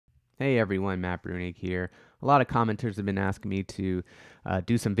Hey everyone, Matt Brunig here. A lot of commenters have been asking me to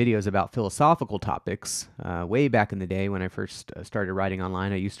do some videos about philosophical topics. Way back in the day when I first started writing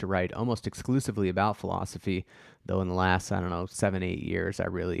online, I used to write almost exclusively about philosophy, though in the last, 7, 8 years, I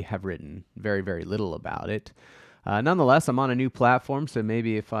really have written very, very little about it. Nonetheless, I'm on a new platform, so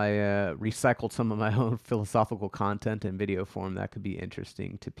maybe if I recycled some of my own philosophical content in video form, that could be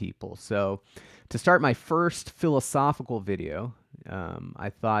interesting to people. So, to start my first philosophical video, I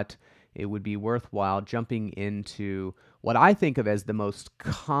thought it would be worthwhile jumping into what I think of as the most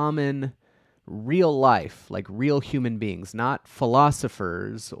common real life, like real human beings, not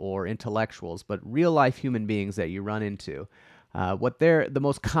philosophers or intellectuals, but real life human beings that you run into. The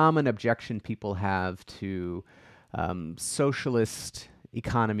most common objection people have to socialist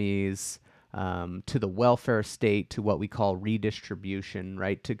economies, to the welfare state, to what we call redistribution,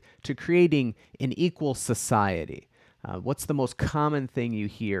 right? To creating an equal society. What's the most common thing you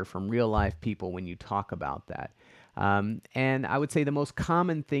hear from real life people when you talk about that? And I would say the most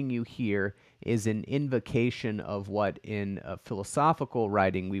common thing you hear is an invocation of what in philosophical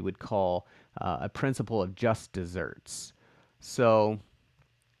writing we would call a principle of just desserts. So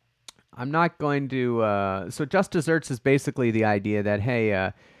I'm not going to. So just desserts is basically the idea that,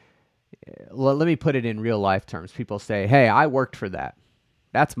 hey, let me put it in real life terms. People say, hey, I worked for that.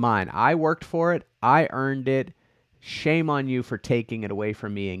 That's mine. I worked for it. I earned it. Shame on you for taking it away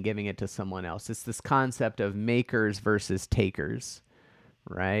from me and giving it to someone else. It's this concept of makers versus takers,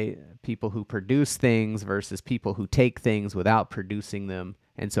 right? People who produce things versus people who take things without producing them,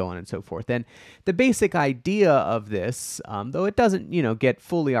 and so on and so forth. And the basic idea of this, though it doesn't, get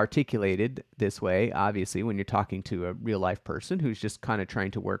fully articulated this way, obviously, when you're talking to a real life person who's just kind of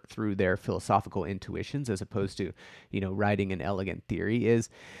trying to work through their philosophical intuitions as opposed to, writing an elegant theory, is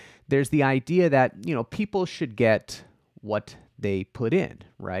there's the idea that, people should get what they put in,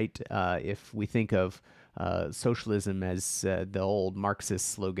 right? If we think of socialism as the old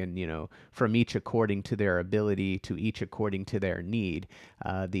Marxist slogan, from each according to their ability to each according to their need.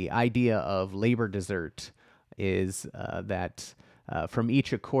 The idea of labor desert is that from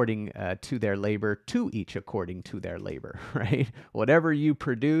each according to their labor to each according to their labor, right? Whatever you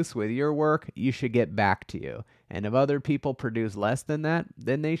produce with your work, you should get back to you. And if other people produce less than that,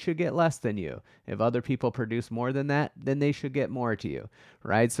 then they should get less than you. If other people produce more than that, then they should get more to you,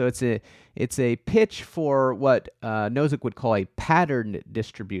 right? So it's a pitch for what Nozick would call a pattern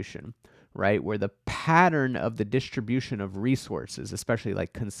distribution, right? Where the pattern of the distribution of resources, especially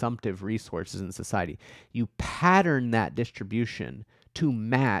like consumptive resources in society, you pattern that distribution to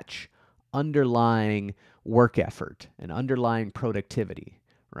match underlying work effort and underlying productivity,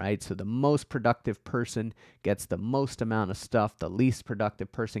 right? So the most productive person gets the most amount of stuff, the least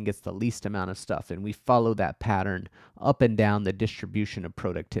productive person gets the least amount of stuff, and we follow that pattern up and down the distribution of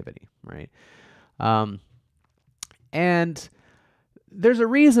productivity, right? And there's a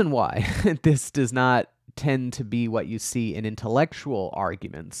reason why this does not tend to be what you see in intellectual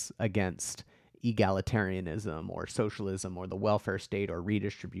arguments against egalitarianism or socialism or the welfare state or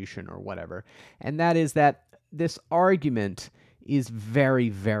redistribution or whatever. And that is that this argument is very,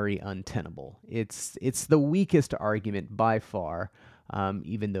 very untenable. It's the weakest argument by far,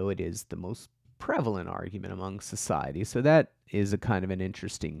 even though it is the most prevalent argument among society. So that is a kind of an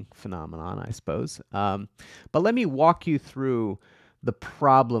interesting phenomenon, I suppose. But let me walk you through the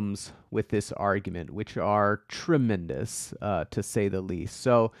problems with this argument, which are tremendous, to say the least.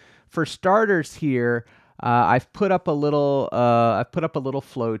 So, for starters, here I've put up a little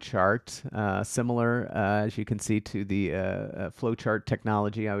flow chart, similar, as you can see, to the flow chart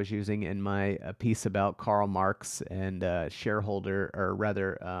technology I was using in my piece about Karl Marx and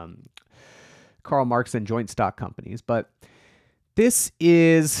Karl Marx and joint stock companies, but this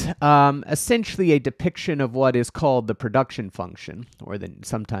is essentially a depiction of what is called the production function, or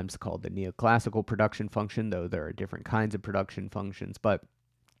sometimes called the neoclassical production function, though there are different kinds of production functions. But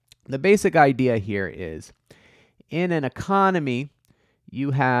the basic idea here is, in an economy,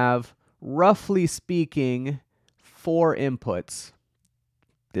 you have, roughly speaking, 4 inputs.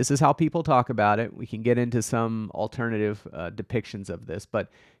 This is how people talk about it. We can get into some alternative depictions of this, but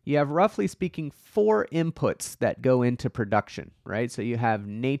you have, roughly speaking, 4 inputs that go into production, right? So you have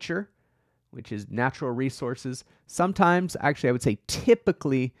nature, which is natural resources. Sometimes, actually, I would say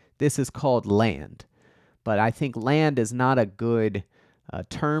typically, this is called land. But I think land is not a good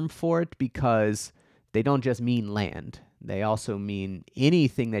term for it because they don't just mean land. They also mean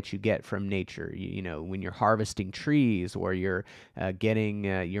anything that you get from nature. You know, when you're harvesting trees, or you're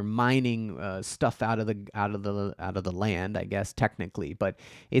you're mining stuff out of the land, I guess technically. But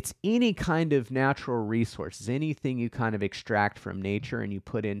it's any kind of natural resources, anything you kind of extract from nature and you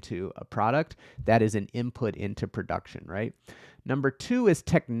put into a product, that is an input into production, right? Number 2 is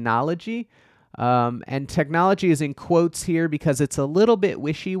technology. And technology is in quotes here because it's a little bit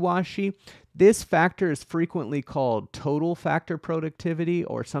wishy-washy. This factor is frequently called total factor productivity,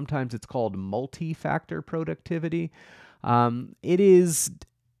 or sometimes it's called multi-factor productivity. It is,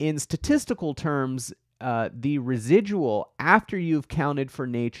 in statistical terms, the residual after you've counted for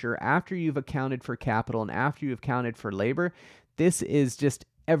nature, after you've accounted for capital, and after you've counted for labor. This is just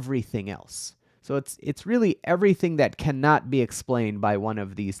everything else. So it's really everything that cannot be explained by one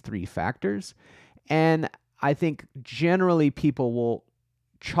of these 3 factors. And I think generally people will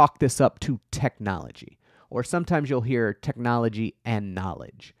chalk this up to technology, or sometimes you'll hear technology and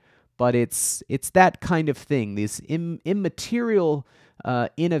knowledge. But it's that kind of thing, this immaterial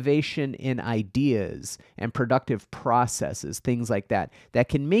innovation in ideas and productive processes, things like that, that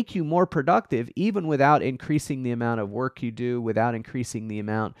can make you more productive even without increasing the amount of work you do, without increasing the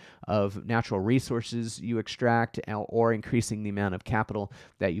amount of natural resources you extract, or increasing the amount of capital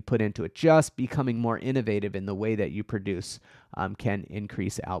that you put into it. Just becoming more innovative in the way that you produce can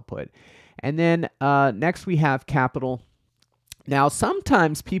increase output. And then next we have capital. Now,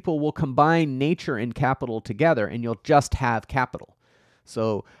 sometimes people will combine nature and capital together, and you'll just have capital.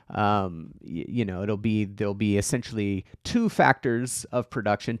 So, you know, there'll be essentially 2 factors of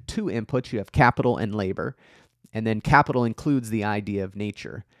production, 2 inputs. You have capital and labor, and then capital includes the idea of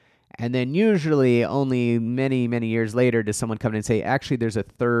nature. And then usually only many, many years later does someone come in and say, actually, there's a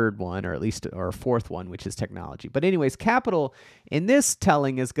 3rd one, or at least, or a 4th one, which is technology. But anyways, capital in this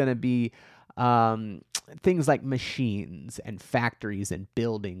telling is going to be things like machines and factories and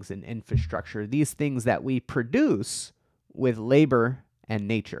buildings and infrastructure, these things that we produce with labor and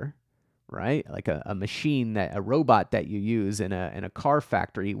nature, right? Like a machine, a robot that you use in a car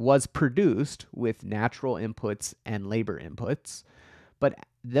factory was produced with natural inputs and labor inputs. But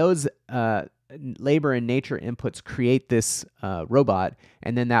those labor and nature inputs create this robot,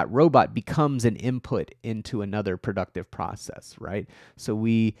 and then that robot becomes an input into another productive process, right? So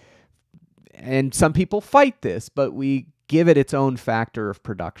and some people fight this, but we give it its own factor of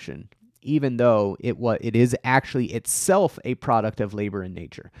production, even though it is actually itself a product of labor and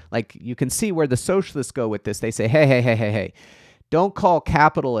nature. Like, you can see where the socialists go with this. They say, hey, don't call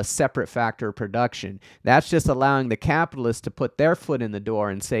capital a separate factor of production. That's just allowing the capitalists to put their foot in the door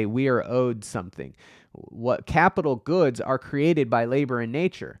and say we are owed something. What capital goods are created by labor and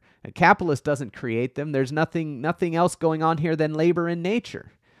nature. A capitalist doesn't create them. There's nothing else going on here than labor and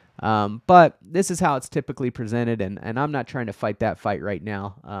nature. But this is how it's typically presented, and I'm not trying to fight that fight right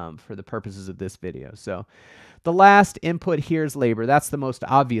now for the purposes of this video. So the last input here is labor. That's the most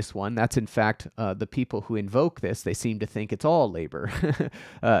obvious one. That's, in fact, the people who invoke this, they seem to think it's all labor.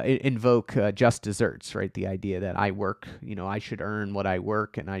 Invoke just desserts, right? The idea that I work, I should earn what I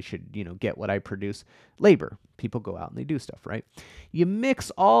work, and I should, get what I produce. Labor. People go out and they do stuff, right? You mix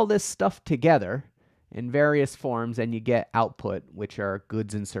all this stuff together in various forms, and you get output, which are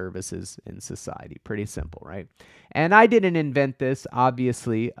goods and services in society. Pretty simple, right? And I didn't invent this,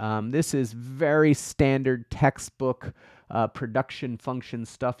 obviously. This is very standard textbook production function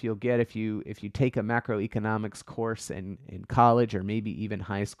stuff you'll get if you take a macroeconomics course in college, or maybe even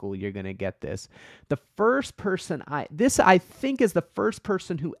high school. You're going to get this. The first person I think is the first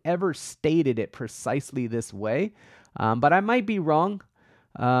person who ever stated it precisely this way, but I might be wrong.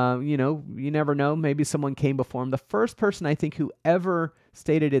 You never know. Maybe someone came before him. The first person I think who ever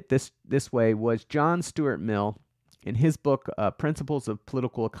stated it this way was John Stuart Mill in his book, Principles of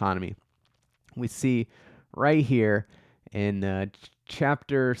Political Economy. We see right here in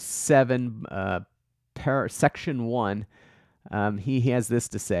chapter 7, section 1, he has this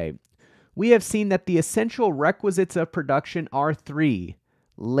to say: "We have seen that the essential requisites of production are 3: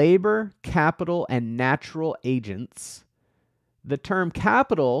 labor, capital, and natural agents. The term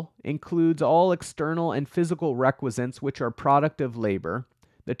capital includes all external and physical requisites which are product of labor.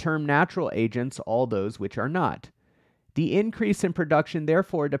 The term natural agents, all those which are not. The increase in production,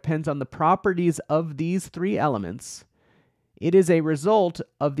 therefore, depends on the properties of these 3 elements. It is a result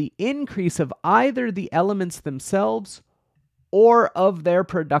of the increase of either the elements themselves or of their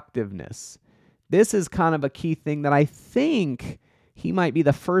productiveness." This is kind of a key thing that I think he might be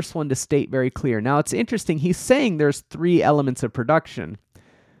the first one to state very clear. Now, it's interesting. He's saying there's 3 elements of production,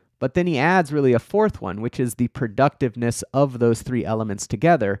 but then he adds really a 4th one, which is the productiveness of those 3 elements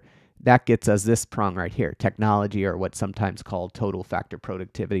together. that gets us this prong right here, technology, or what's sometimes called total factor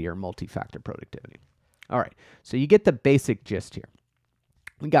productivity or multi-factor productivity. All right, so you get the basic gist here.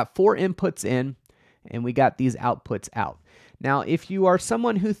 We got 4 inputs in, and we got these outputs out. Now, if you are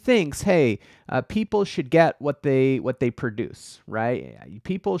someone who thinks, hey, people should get what they produce, right?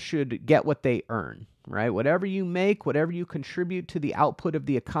 People should get what they earn, right? Whatever you make, whatever you contribute to the output of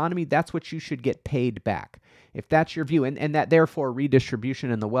the economy, that's what you should get paid back. If that's your view, and that therefore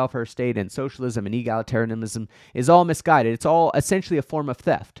redistribution and the welfare state and socialism and egalitarianism is all misguided. It's all essentially a form of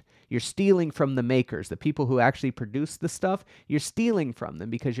theft. You're stealing from the makers, the people who actually produce the stuff. You're stealing from them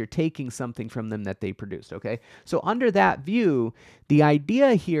because you're taking something from them that they produced, okay? So under that view, the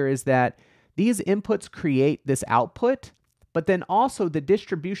idea here is that these inputs create this output, but then also the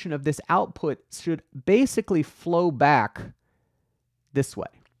distribution of this output should basically flow back this way,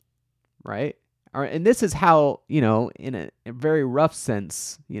 right? And this is how, in a very rough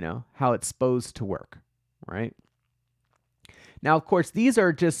sense, how it's supposed to work, right? Now, of course, these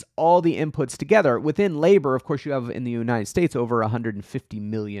are just all the inputs together. Within labor, of course, you have in the United States over 150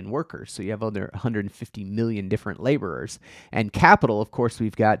 million workers. So you have over 150 million different laborers. And capital, of course,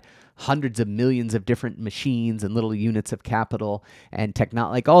 we've got hundreds of millions of different machines and little units of capital and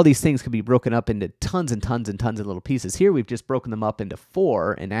technology. Like all these things could be broken up into tons and tons and tons of little pieces. Here, we've just broken them up into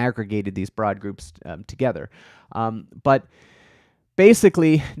 4 and aggregated these broad groups together. But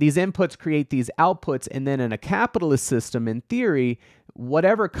basically, these inputs create these outputs, and then in a capitalist system, in theory,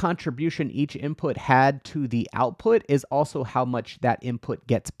 whatever contribution each input had to the output is also how much that input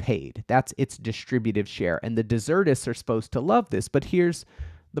gets paid. That's its distributive share, and the desertists are supposed to love this, but here's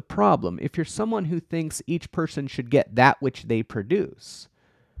the problem. If you're someone who thinks each person should get that which they produce,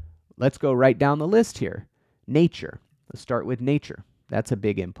 let's go right down the list here. Nature. Let's start with nature. That's a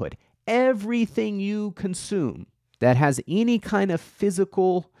big input. Everything you consume that has any kind of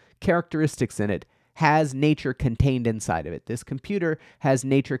physical characteristics in it has nature contained inside of it. This computer has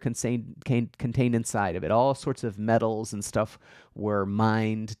nature contained inside of it. All sorts of metals and stuff were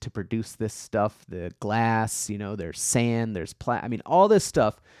mined to produce this stuff. The glass, there's sand, there's all this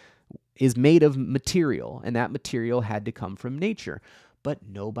stuff is made of material, and that material had to come from nature. But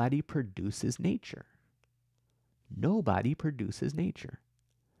nobody produces nature. Nobody produces nature.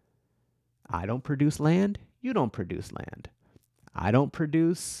 I don't produce land. You don't produce land. I don't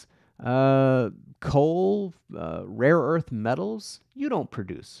produce coal, rare earth metals. You don't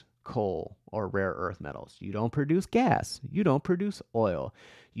produce coal or rare earth metals. You don't produce gas. You don't produce oil.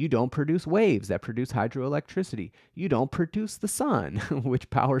 You don't produce waves that produce hydroelectricity. You don't produce the sun,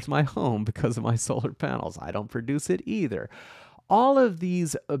 which powers my home because of my solar panels. I don't produce it either. All of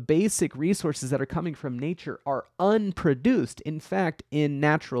these basic resources that are coming from nature are unproduced. In fact, in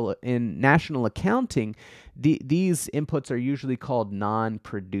national accounting, these inputs are usually called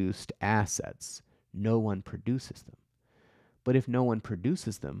non-produced assets. No one produces them. But if no one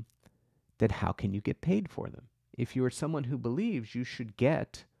produces them, then how can you get paid for them? If you are someone who believes you should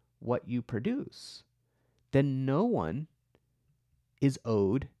get what you produce, then no one is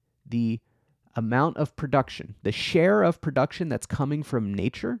owed the amount of production, the share of production that's coming from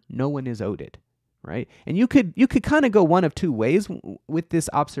nature. No one is owed it, right? And you could kind of go one of 2 ways with this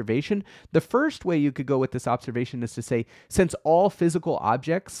observation. The first way you could go with this observation is to say, since all physical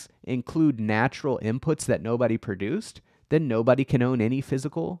objects include natural inputs that nobody produced, then nobody can own any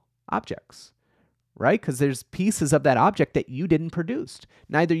physical objects, right? Because there's pieces of that object that you didn't produce.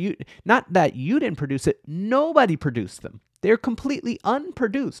 Not that you didn't produce it, nobody produced them. They're completely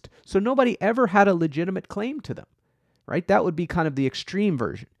unproduced, so nobody ever had a legitimate claim to them, right? That would be kind of the extreme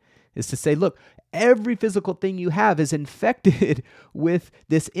version, is to say, look, every physical thing you have is infected with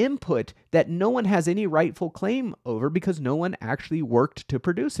this input that no one has any rightful claim over because no one actually worked to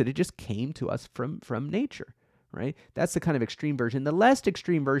produce it. It just came to us from nature, right? That's the kind of extreme version. The less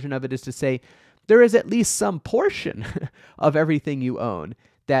extreme version of it is to say there is at least some portion of everything you own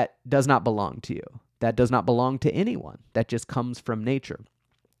that does not belong to you. That does not belong to anyone. That just comes from nature.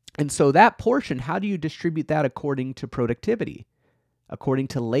 And so that portion, how do you distribute that according to productivity, according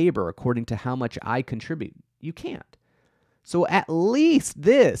to labor, according to how much I contribute? You can't. So at least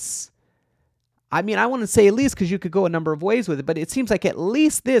this, I want to say at least because you could go a number of ways with it, but it seems like at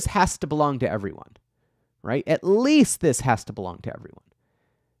least this has to belong to everyone, right? At least this has to belong to everyone,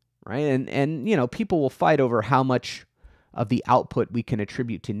 right? And people will fight over how much of the output we can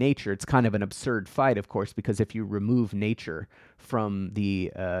attribute to nature. It's kind of an absurd fight, of course, because if you remove nature from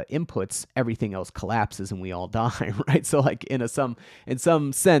the inputs, everything else collapses and we all die, right? So like in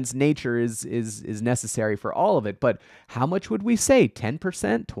some sense, nature is necessary for all of it. But how much would we say? 10%,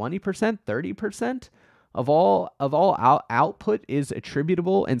 20%, 30%? of all output is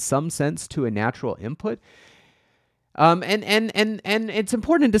attributable in some sense to a natural input. And it's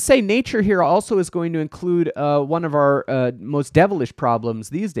important to say nature here also is going to include one of our most devilish problems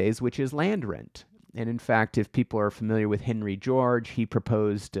these days, which is land rent. And in fact, if people are familiar with Henry George, he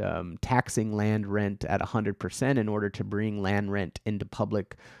proposed taxing land rent at 100% in order to bring land rent into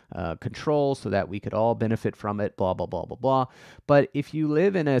public control so that we could all benefit from it, blah, blah, blah, blah, blah. But if you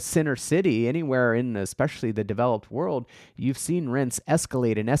live in a center city, anywhere in especially the developed world, you've seen rents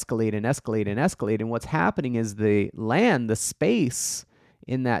escalate and escalate and escalate and escalate. And what's happening is the land, the space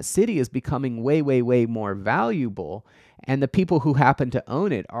in that city is becoming way, way, way more valuable. And the people who happen to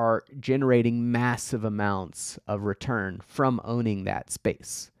own it are generating massive amounts of return from owning that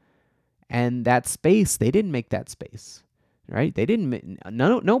space. And that space, they didn't make that space, right? They didn't,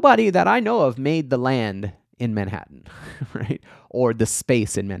 nobody that I know of made the land in Manhattan, right? Or the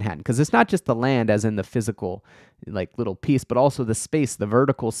space in Manhattan. Because it's not just the land as in the physical, like little piece, but also the space, the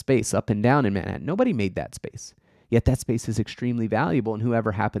vertical space up and down in Manhattan. Nobody made that space. Yet that space is extremely valuable, and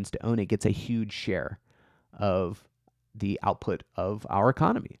whoever happens to own it gets a huge share of the output of our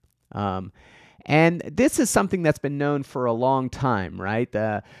economy. And this is something that's been known for a long time, right?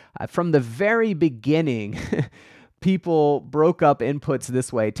 From the very beginning, people broke up inputs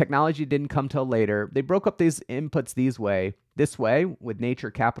this way. Technology didn't come till later. They broke up these inputs this way with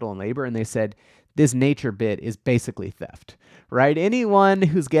nature, capital, and labor, and they said, this nature bit is basically theft, right? Anyone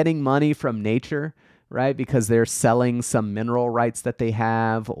who's getting money from nature, right, because they're selling some mineral rights that they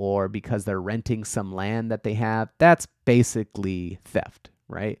have or because they're renting some land that they have, that's basically theft,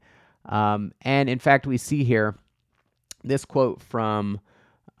 right? And in fact, we see here this quote from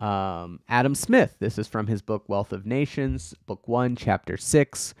Adam Smith. This is from his book, Wealth of Nations, Book 1, Chapter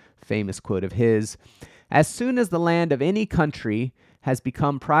 6, famous quote of his. As soon as the land of any country has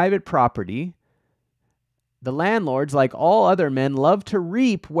become private property, the landlords, like all other men, love to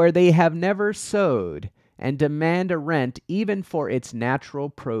reap where they have never sowed and demand a rent even for its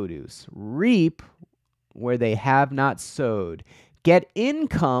natural produce. Reap where they have not sowed. Get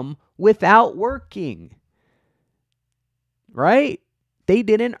income without working. Right? They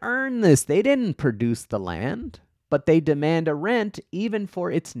didn't earn this. They didn't produce the land, but they demand a rent even for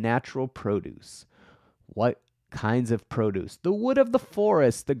its natural produce. What kinds of produce? The wood of the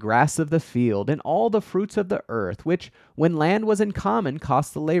forest, the grass of the field, and all the fruits of the earth, which, when land was in common,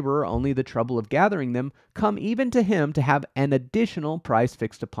 cost the laborer only the trouble of gathering them, come even to him to have an additional price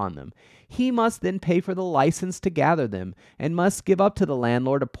fixed upon them. He must then pay for the license to gather them, and must give up to the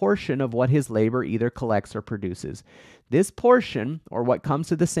landlord a portion of what his labor either collects or produces. This portion, or what comes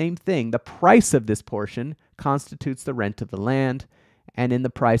to the same thing, the price of this portion, constitutes the rent of the land, and in the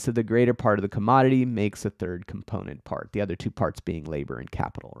price of the greater part of the commodity makes a third component part, the other two parts being labor and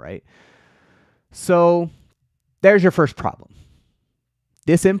capital, right? So there's your first problem.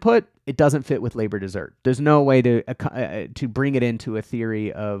 This input, it doesn't fit with labor desert. There's no way to bring it into a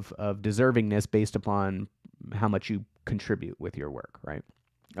theory of deservingness based upon how much you contribute with your work, right?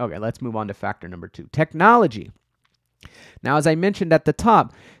 Okay, let's move on to factor number 2, technology. Now, as I mentioned at the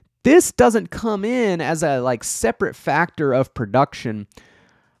top, this doesn't come in as a separate factor of production.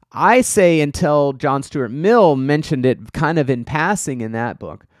 I say until John Stuart Mill mentioned it kind of in passing in that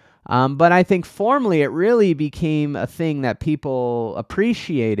book. But I think formally it really became a thing that people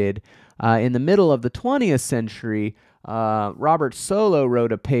appreciated in the middle of the 20th century. Robert Solow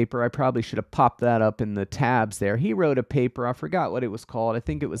wrote a paper. I probably should have popped that up in the tabs there. He wrote a paper. I forgot what it was called. I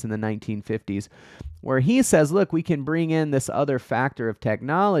think it was in the 1950s, where he says, look, we can bring in this other factor of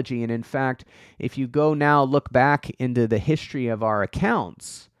technology. And in fact, if you go now look back into the history of our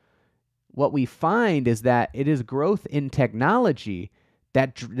accounts, what we find is that it is growth in technology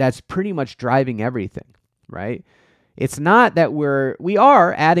that's pretty much driving everything, right? It's not that we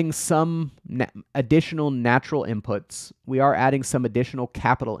are adding some additional natural inputs. We are adding some additional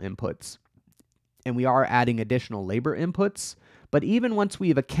capital inputs. And we are adding additional labor inputs. But even once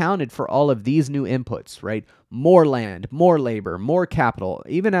we've accounted for all of these new inputs, right? More land, more labor, more capital,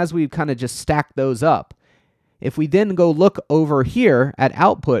 even as we've kind of just stacked those up, if we then go look over here at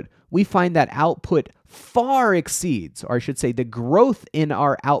output, we find that output far exceeds, or I should say the growth in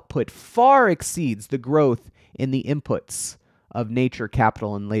our output far exceeds the growth in the inputs of nature,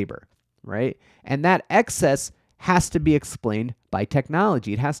 capital, and labor, right? And that excess has to be explained by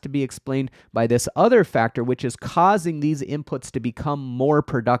technology. It has to be explained by this other factor, which is causing these inputs to become more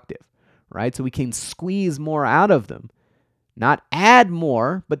productive, right? So we can squeeze more out of them. Not add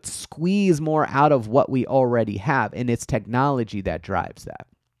more, but squeeze more out of what we already have. And it's technology that drives that.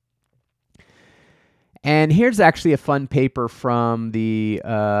 And here's actually a fun paper from the,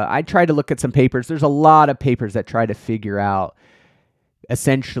 I tried to look at some papers. There's a lot of papers that try to figure out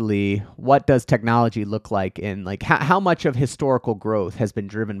essentially what does technology look like in, like, how much of historical growth has been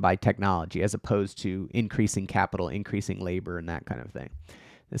driven by technology as opposed to increasing capital, increasing labor, and that kind of thing.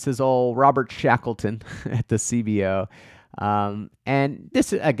 This is all Robert Shackleton at the CBO. And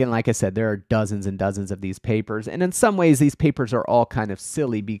this, again, like I said, there are dozens and dozens of these papers. And in some ways, these papers are all kind of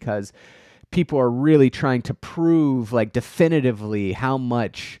silly because people are really trying to prove, like, definitively how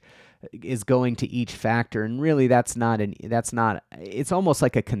much is going to each factor. And really, it's almost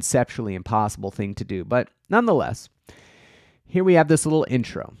like a conceptually impossible thing to do. But nonetheless, here we have this little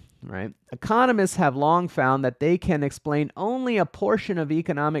intro, right? Economists have long found that they can explain only a portion of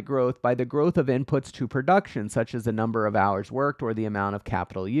economic growth by the growth of inputs to production, such as the number of hours worked or the amount of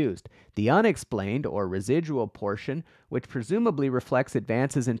capital used. The unexplained or residual portion, which presumably reflects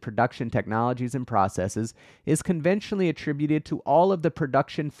advances in production technologies and processes, is conventionally attributed to all of the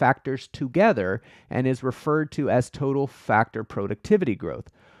production factors together and is referred to as total factor productivity growth.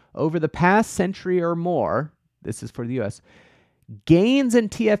 Over the past century or more, this is for the U.S., gains in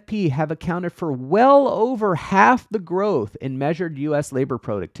TFP have accounted for well over half the growth in measured U.S. labor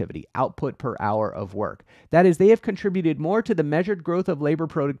productivity, output per hour of work. That is, they have contributed more to the measured growth of labor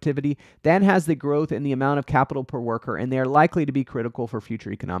productivity than has the growth in the amount of capital per worker, and they are likely to be critical for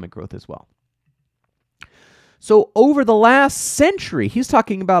future economic growth as well. So over the last century, he's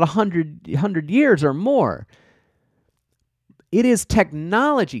talking about 100 years or more, it is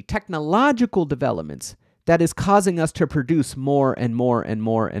technological developments that is causing us to produce more and more and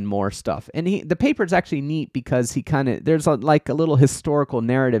more and more stuff. And the paper is actually neat because there's like a little historical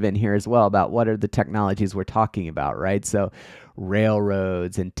narrative in here as well about what are the technologies we're talking about, right? So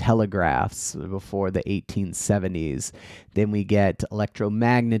railroads and telegraphs before the 1870s. Then we get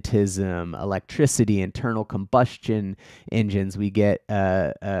electromagnetism, electricity, internal combustion engines. We get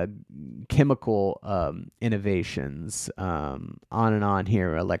chemical innovations, on and on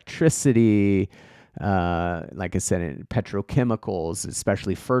here, electricity, like I said, in petrochemicals,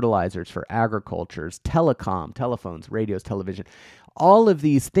 especially fertilizers for agricultures, telephones, radios, television. All of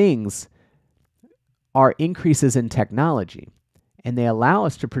these things are increases in technology, and they allow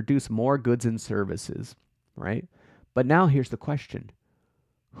us to produce more goods and services, right? But now here's the question.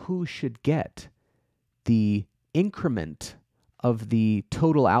 Who should get the increment of the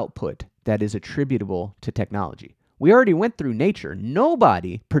total output that is attributable to technology? We already went through nature.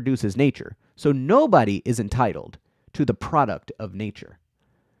 Nobody produces nature. So nobody is entitled to the product of nature.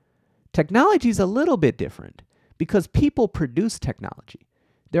 Technology is a little bit different because people produce technology.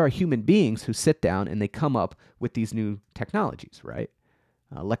 There are human beings who sit down and they come up with these new technologies, right?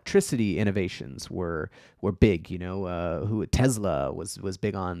 Electricity innovations were big, Tesla was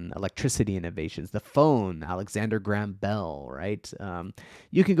big on electricity innovations. The phone, Alexander Graham Bell, right?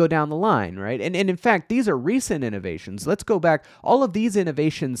 You can go down the line, right? And in fact, these are recent innovations. Let's go back. All of these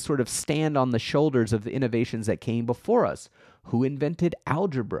innovations sort of stand on the shoulders of the innovations that came before us. Who invented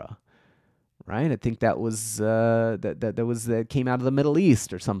algebra? Right? I think that was that came out of the Middle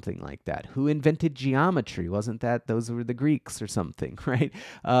East or something like that. Who invented geometry? Wasn't that those were the Greeks or something, right?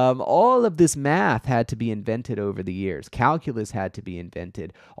 All of this math had to be invented over the years. Calculus had to be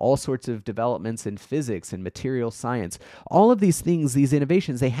invented. All sorts of developments in physics and material science. All of these things, these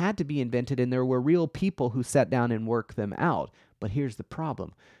innovations, they had to be invented, and there were real people who sat down and worked them out. But here's the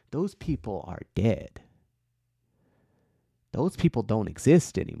problem. Those people are dead. Those people don't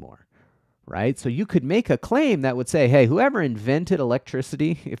exist anymore. Right? So you could make a claim that would say, hey, whoever invented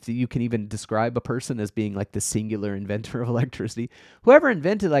electricity, if you can even describe a person as being like the singular inventor of electricity, whoever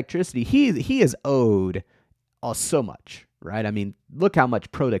invented electricity, he is owed so much, right? I mean, look how much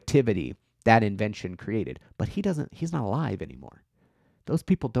productivity that invention created. But he's not alive anymore. Those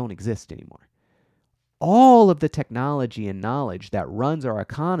people don't exist anymore. All of the technology and knowledge that runs our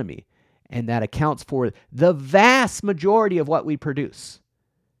economy and that accounts for the vast majority of what we produce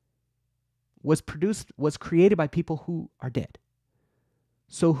was created by people who are dead.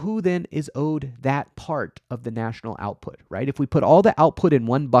 So who then is owed that part of the national output, right? If we put all the output in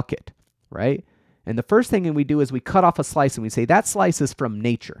one bucket, right? And the first thing we do is we cut off a slice and we say that slice is from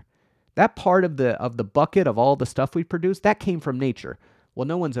nature. That part of the bucket of all the stuff we produce, that came from nature. Well,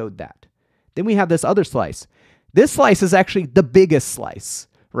 no one's owed that. Then we have this other slice. This slice is actually the biggest slice,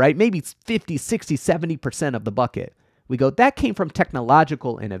 right? Maybe 50, 60, 70% of the bucket. We go, that came from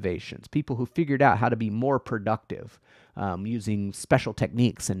technological innovations, people who figured out how to be more productive using special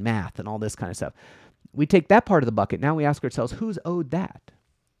techniques and math and all this kind of stuff. We take that part of the bucket. Now we ask ourselves, who's owed that?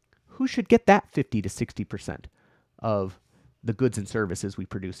 Who should get that 50 to 60% of the goods and services we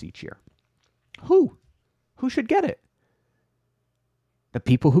produce each year? Who? Who should get it? The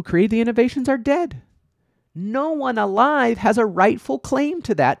people who create the innovations are dead. No one alive has a rightful claim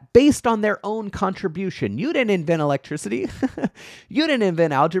to that based on their own contribution. You didn't invent electricity. You didn't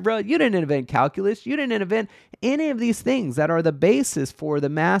invent algebra. You didn't invent calculus. You didn't invent any of these things that are the basis for the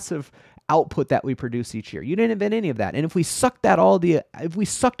massive output that we produce each year. You didn't invent any of that. And if we sucked all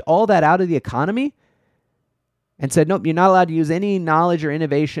that out of the economy and said, nope, you're not allowed to use any knowledge or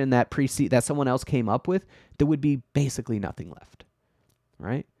innovation that someone else came up with, there would be basically nothing left,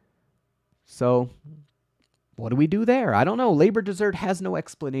 right? So what do we do there? I don't know. Labor desert has no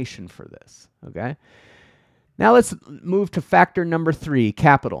explanation for this, okay? Now let's move to factor number 3,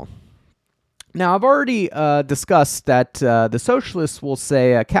 capital. Now, I've already discussed that the socialists will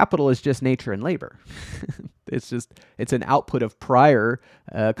say capital is just nature and labor. It's an output of prior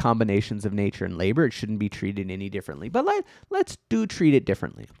combinations of nature and labor. It shouldn't be treated any differently. But let's treat it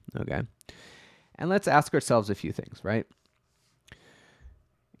differently, okay? And let's ask ourselves a few things, right?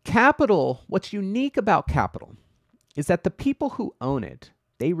 Capital, what's unique about capital is that the people who own it,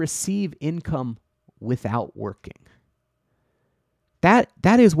 they receive income without working. That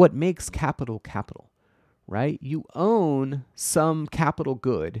is what makes capital capital, right? You own some capital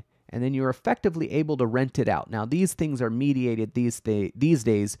good, and then you're effectively able to rent it out. Now, these things are mediated these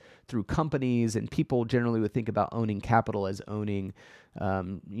days through companies, and people generally would think about owning capital as owning,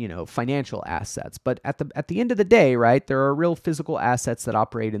 financial assets. But at the end of the day, right, there are real physical assets that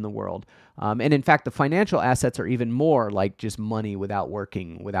operate in the world. And in fact, the financial assets are even more like just money without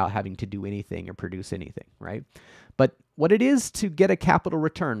working, without having to do anything or produce anything, right? But what it is to get a capital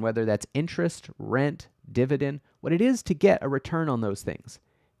return, whether that's interest, rent, dividend, what it is to get a return on those things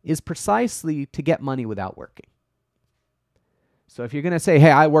is precisely to get money without working. So if you're going to say,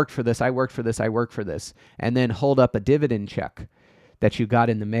 hey, I worked for this, I worked for this, I worked for this, and then hold up a dividend check that you got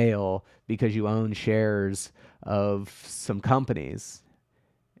in the mail because you own shares of some companies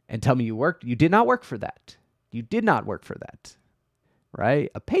and tell me you did not work for that. You did not work for that, right?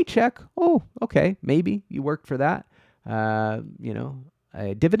 A paycheck, oh, okay, maybe you worked for that. A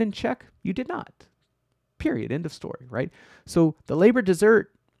dividend check, you did not. Period, end of story, right? So the labor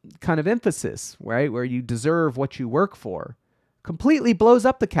desert kind of emphasis, right, where you deserve what you work for, completely blows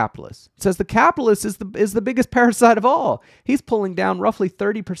up the capitalist. It says the capitalist is the biggest parasite of all. He's pulling down roughly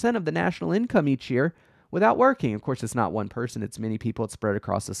 30% of the national income each year without working. Of course, it's not one person. It's many people. It's spread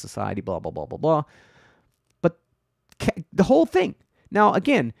across the society, blah, blah, blah, blah, blah. But the whole thing. Now,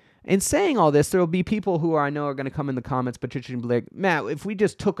 again, in saying all this, there will be people who I know are going to come in the comments, but you're going to be like, Matt, if we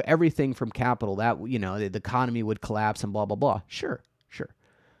just took everything from capital, that, the economy would collapse and blah, blah, blah. Sure.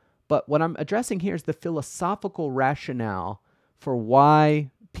 But what I'm addressing here is the philosophical rationale for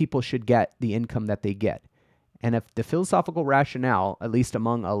why people should get the income that they get. And if the philosophical rationale, at least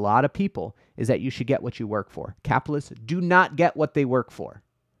among a lot of people, is that you should get what you work for. Capitalists do not get what they work for.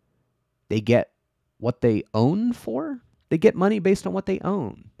 They get what they own for. They get money based on what they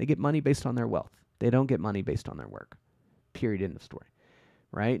own. They get money based on their wealth. They don't get money based on their work. Period, end of story.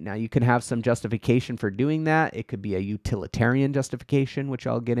 Right? Now, you can have some justification for doing that. It could be a utilitarian justification, which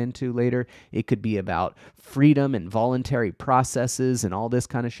I'll get into later. It could be about freedom and voluntary processes and all this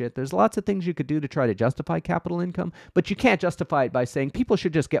kind of shit. There's lots of things you could do to try to justify capital income, but you can't justify it by saying people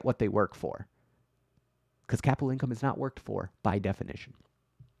should just get what they work for, because capital income is not worked for by definition.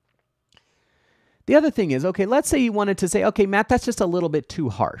 The other thing is, okay, let's say you wanted to say, okay, Matt, that's just a little bit too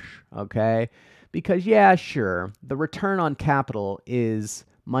harsh, okay? Because, yeah, sure, the return on capital is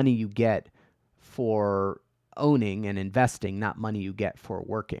money you get for owning and investing, not money you get for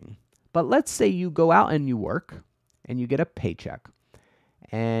working. But let's say you go out and you work and you get a paycheck,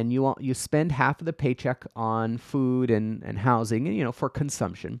 and you spend half of the paycheck on food and housing, and, for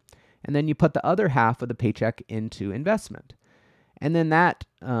consumption, and then you put the other half of the paycheck into investment. And then that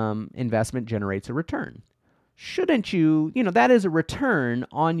investment generates a return. Shouldn't you, that is a return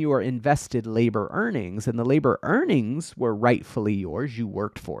on your invested labor earnings, and the labor earnings were rightfully yours. You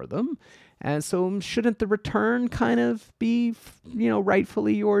worked for them. And so shouldn't the return kind of be,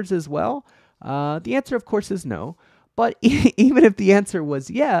 rightfully yours as well? The answer, of course, is no. But even if the answer was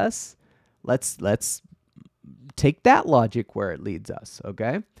yes, let's take that logic where it leads us,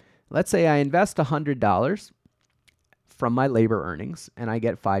 okay? Let's say I invest $100 from my labor earnings, and I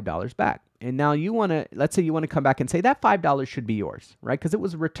get $5 back. And now let's say you want to come back and say that $5 should be yours, right? Because it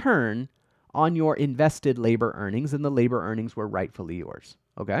was a return on your invested labor earnings, and the labor earnings were rightfully yours,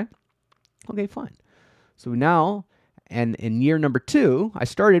 okay? Okay, fine. So now, and in year number 2, I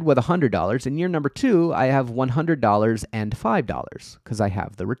started with $100. In year number 2, I have $100 and $5 because I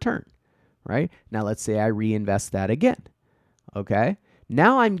have the return, right? Now let's say I reinvest that again, okay?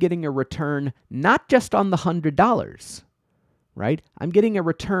 now I'm getting a return not just on the $100, right? I'm getting a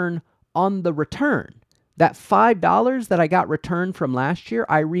return on the return. That $5 that I got returned from last year,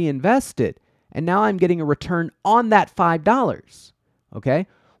 I reinvested, and now I'm getting a return on that $5, okay?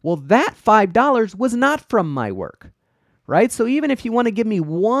 Well, that $5 was not from my work, right? So even if you want to give me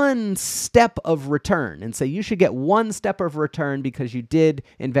one step of return and say you should get one step of return because you did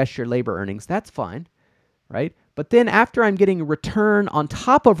invest your labor earnings, that's fine, right? But then after I'm getting a return on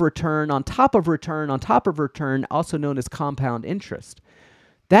top of return, on top of return, on top of return, also known as compound interest,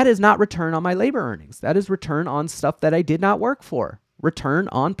 that is not return on my labor earnings. That is return on stuff that I did not work for. Return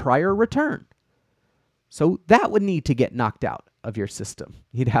on prior return. So that would need to get knocked out of your system.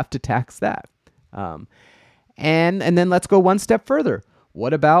 You'd have to tax that. And then let's go one step further.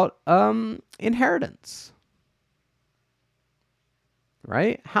 What about inheritance?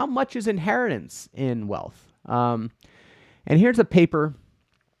 Right? How much is inheritance in wealth? And here's a paper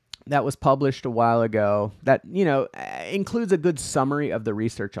that was published a while ago that, includes a good summary of the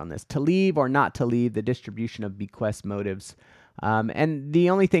research on this. To leave or not to leave, the distribution of bequest motives. And the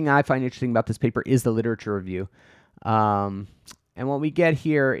only thing I find interesting about this paper is the literature review. And what we get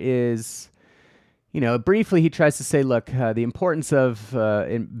here is, briefly he tries to say, look, the importance of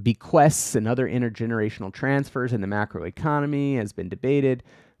bequests and other intergenerational transfers in the macroeconomy has been debated.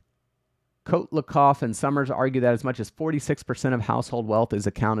 Kotlakoff and Summers argue that as much as 46% of household wealth is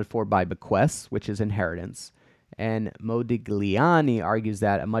accounted for by bequests, which is inheritance. And Modigliani argues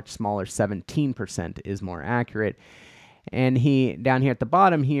that a much smaller 17% is more accurate. And he, down here at the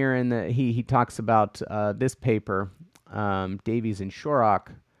bottom here, he talks about this paper, Davies and Shorrock.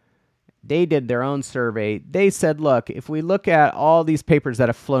 They did their own survey. They said, look, if we look at all these papers that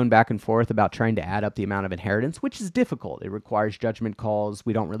have flown back and forth about trying to add up the amount of inheritance, which is difficult. It requires judgment calls.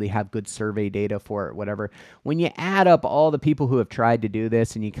 We don't really have good survey data for it, whatever. When you add up all the people who have tried to do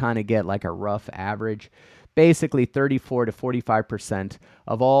this and you kind of get like a rough average, basically 34 to 45%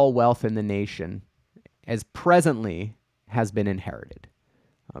 of all wealth in the nation as presently has been inherited.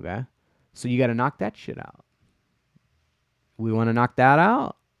 Okay? So you got to knock that shit out. We want to knock that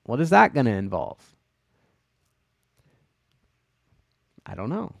out? What is that going to involve? I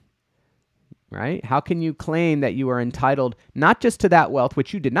don't know, right? How can you claim that you are entitled not just to that wealth,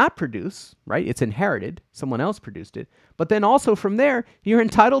 which you did not produce, right? It's inherited. Someone else produced it. But then also from there, you're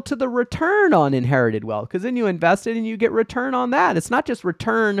entitled to the return on inherited wealth because then you invested and you get return on that. It's not just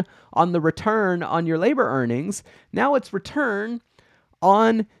return on the return on your labor earnings. Now it's return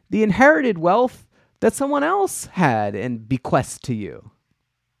on the inherited wealth that someone else had and bequests to you.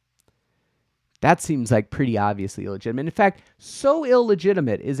 That seems like pretty obviously illegitimate. In fact, so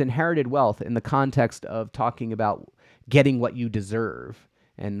illegitimate is inherited wealth in the context of talking about getting what you deserve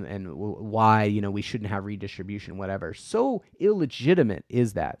and why, we shouldn't have redistribution, whatever. So illegitimate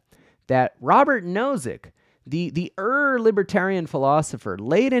is that Robert Nozick, the libertarian philosopher,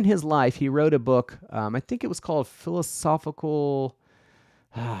 late in his life, he wrote a book, I think it was called Philosophical,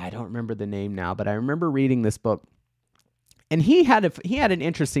 I don't remember the name now, but I remember reading this book. And he had an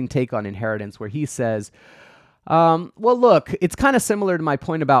interesting take on inheritance where he says, well, look, it's kind of similar to my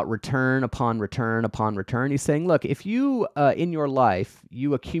point about return upon return upon return. He's saying, look, if you in your life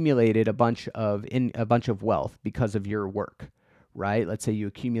you accumulated a bunch of wealth because of your work, right? Let's say you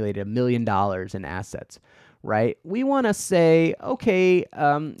accumulated $1 million in assets, right? We want to say, okay,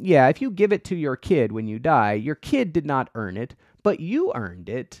 if you give it to your kid when you die, your kid did not earn it, but you earned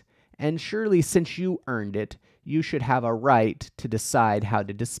it, and surely since you earned it, you should have a right to decide how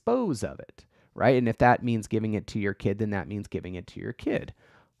to dispose of it, right? And if that means giving it to your kid, then that means giving it to your kid.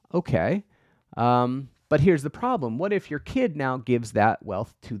 Okay. But here's the problem. What if your kid now gives that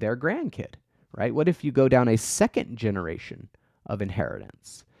wealth to their grandkid, right? What if you go down a second generation of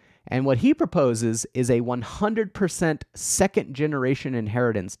inheritance? And what he proposes is a 100% second generation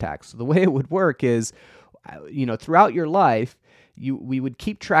inheritance tax. So the way it would work is, throughout your life, we would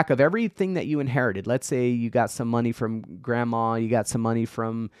keep track of everything that you inherited. Let's say you got some money from grandma, you got some money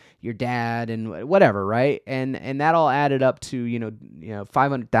from your dad, and whatever, right? And that all added up to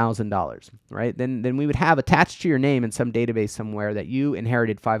 $500,000, right? Then we would have attached to your name in some database somewhere that you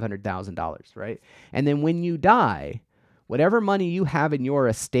inherited $500,000, right? And then when you die, whatever money you have in your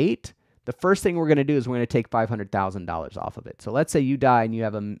estate, the first thing we're going to do is we're going to take $500,000 off of it. So let's say you die and you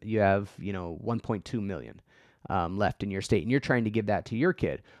have 1.2 million. Left in your estate, and you're trying to give that to your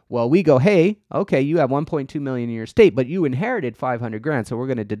kid. Well, we go, hey, okay, you have 1.2 million in your estate, but you inherited 500 grand, so we're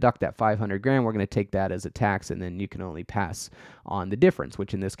going to deduct that 500 grand. We're going to take that as a tax, and then you can only pass on the difference,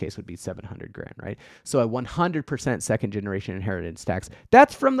 which in this case would be 700 grand, right? So a 100% second generation inheritance tax.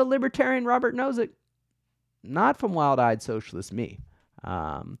 That's from the libertarian Robert Nozick, not from wild-eyed socialist me.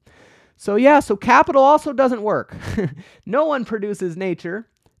 Um, so capital also doesn't work. No one produces nature.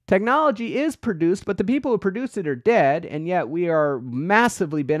 Technology is produced, but the people who produce it are dead, and yet we are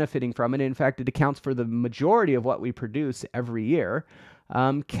massively benefiting from it. In fact, it accounts for the majority of what we produce every year.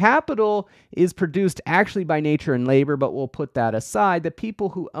 Capital is produced actually by nature and labor, but we'll put that aside. The people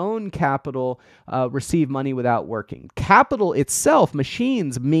who own capital receive money without working. Capital itself,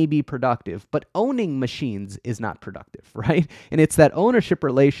 machines may be productive, but owning machines is not productive, right? And it's that ownership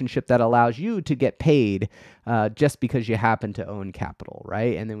relationship that allows you to get paid just because you happen to own capital,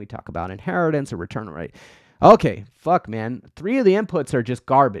 right? And then we talk about inheritance or return, right? Okay, fuck, man. 3 of the inputs are just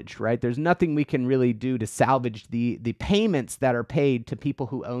garbage, right? There's nothing we can really do to salvage the payments that are paid to people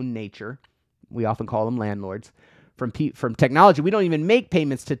who own nature. We often call them landlords. From technology, we don't even make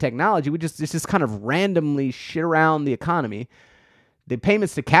payments to technology. It's just kind of randomly shit around the economy. The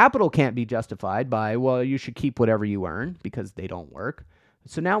payments to capital can't be justified by, well, you should keep whatever you earn because they don't work.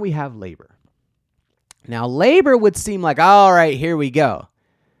 So now we have labor. Now, labor would seem like, all right, here we go.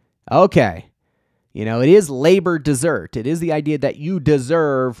 Okay. You know, it is labor desert. It is the idea that you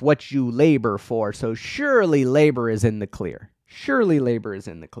deserve what you labor for. So surely labor is in the clear. Surely labor is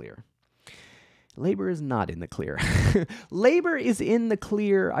in the clear. Labor is not in the clear. Labor is in the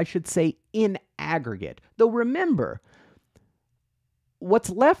clear, I should say, in aggregate. Though remember, what's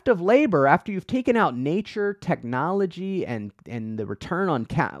left of labor after you've taken out nature, technology, and the return on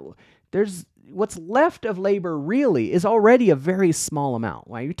capital, what's left of labor really is already a very small amount.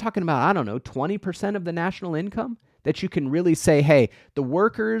 Why, you're talking about, I don't know, 20% of the national income that you can really say, hey, the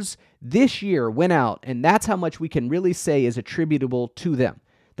workers this year went out, and that's how much we can really say is attributable to them.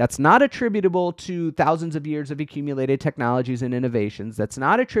 That's not attributable to thousands of years of accumulated technologies and innovations. That's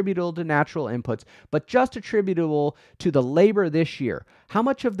not attributable to natural inputs, but just attributable to the labor this year. How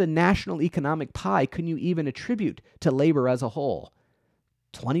much of the national economic pie can you even attribute to labor as a whole?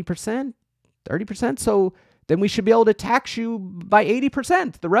 20%? 30%? So then we should be able to tax you by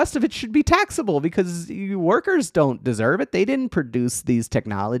 80%. The rest of it should be taxable because you workers don't deserve it. They didn't produce these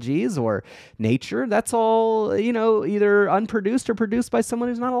technologies or nature. That's all, either unproduced or produced by someone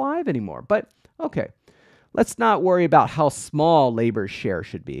who's not alive anymore. But okay, let's not worry about how small labor's share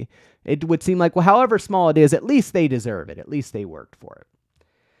should be. It would seem like, well, however small it is, at least they deserve it. At least they worked for it.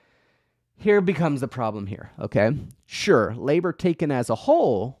 Here becomes the problem here, okay? Sure, labor taken as a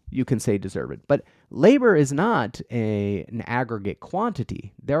whole, you can say deserve it, but labor is not an aggregate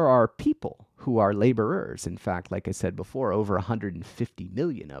quantity. There are people who are laborers. In fact, like I said before, over 150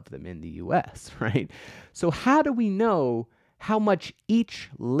 million of them in the US, right? So how do we know how much each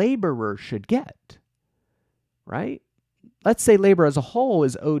laborer should get, right? Let's say labor as a whole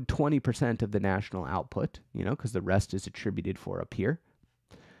is owed 20% of the national output, because the rest is attributed for up here.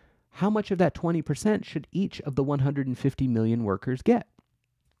 How much of that 20% should each of the 150 million workers get?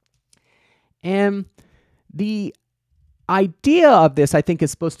 And the idea of this, I think,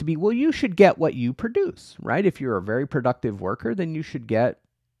 is supposed to be, well, you should get what you produce, right? If you're a very productive worker, then you should get,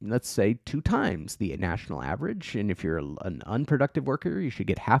 let's say, 2 times the national average. And if you're an unproductive worker, you should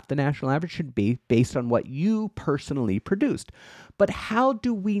get half the national average. Should be based on what you personally produced. But how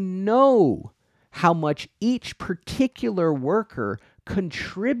do we know how much each particular worker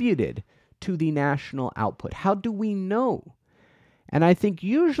contributed to the national output? How do we know? And I think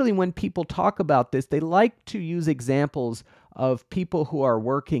usually when people talk about this, they like to use examples of people who are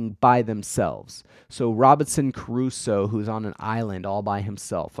working by themselves. So Robinson Crusoe, who's on an island all by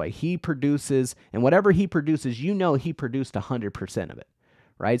himself, like he produces, and whatever he produces, he produced 100% of it.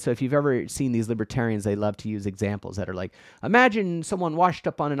 Right? So if you've ever seen these libertarians, they love to use examples that are like, imagine someone washed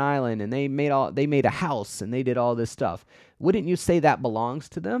up on an island and they made a house and they did all this stuff. Wouldn't you say that belongs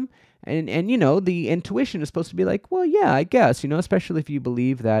to them? And the intuition is supposed to be like, well, yeah, I guess, especially if you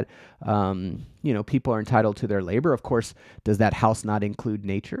believe that, people are entitled to their labor. Of course, does that house not include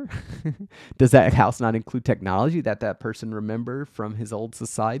nature? Does that house not include technology that person remembered from his old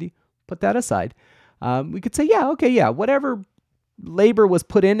society? Put that aside. We could say, yeah, okay, yeah, whatever labor was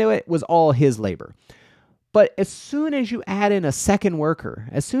put into it was all his labor. But as soon as you add in a second worker,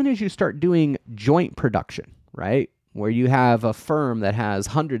 as soon as you start doing joint production, right, where you have a firm that has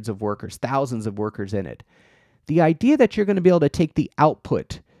hundreds of workers, thousands of workers in it, the idea that you're going to be able to take the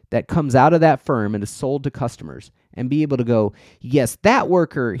output that comes out of that firm and is sold to customers and be able to go, yes, that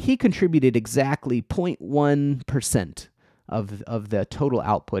worker, he contributed exactly 0.1% of the total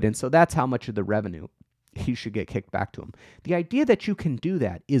output. And so that's how much of the revenue he should get kicked back to him. The idea that you can do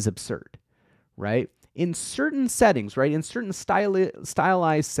that is absurd, right? In certain settings, right, in certain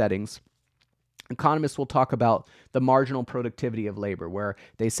stylized settings, economists will talk about the marginal productivity of labor, where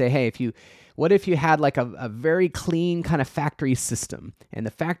they say, hey, what if you had like a very clean kind of factory system, and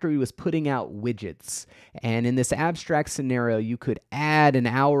the factory was putting out widgets, and in this abstract scenario, you could add an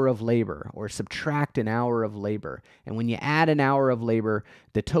hour of labor or subtract an hour of labor. And when you add an hour of labor,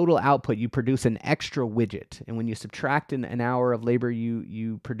 the total output, you produce an extra widget. And when you subtract an hour of labor,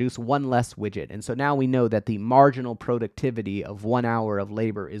 you produce one less widget. And so now we know that the marginal productivity of 1 hour of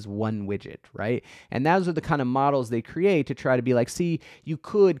labor is one widget, right? And those are the kind of models they create to try to be like, see, you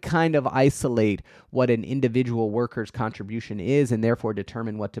could kind of isolate what an individual worker's contribution is and therefore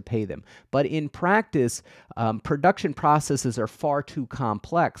determine what to pay them. But in practice, production processes are far too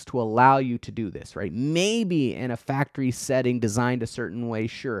complex to allow you to do this, right? Maybe in a factory setting designed a certain way,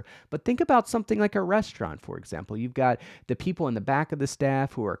 sure. But think about something like a restaurant, for example. You've got the people in the back of the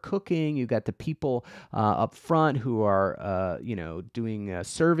staff who are cooking. You've got the people up front who are, doing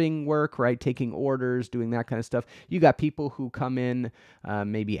serving work, right? Taking orders, doing that kind of stuff. You got people who come in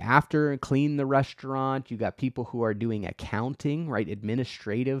maybe after and clean the restaurant. You got people who are doing accounting, right?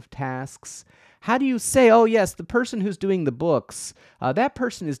 Administrative tasks. How do you say, oh, yes, the person who's doing the books, that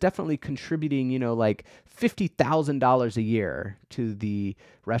person is definitely contributing, like $50,000 a year to the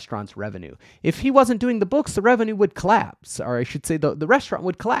restaurant's revenue. If he wasn't doing the books, the revenue would collapse, or I should say the restaurant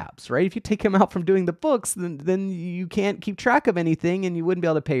would collapse, right? If you take him out from doing the books, then you can't keep track of anything and you wouldn't be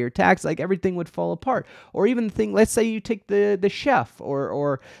able to pay your tax. Like everything would fall apart. Or even the thing, let's say you take the chef,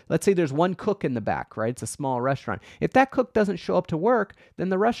 or let's say there's one cook in the back, right? It's a small restaurant. If that cook doesn't show up to work, then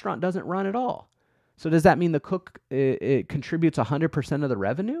the restaurant doesn't run at all. So does that mean the cook it contributes 100% of the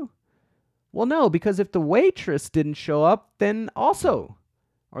revenue? Well, no, because if the waitress didn't show up, then also,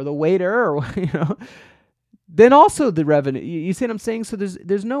 or the waiter, or then also the revenue. You see what I'm saying? So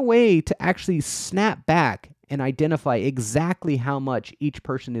there's no way to actually snap back and identify exactly how much each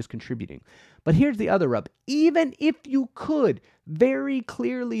person is contributing. But here's the other rub. Even if you could very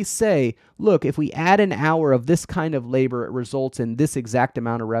clearly say, look, if we add an hour of this kind of labor, it results in this exact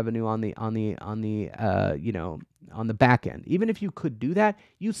amount of revenue on the back end. Even if you could do that,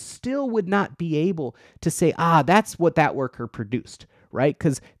 you still would not be able to say, that's what that worker produced, right?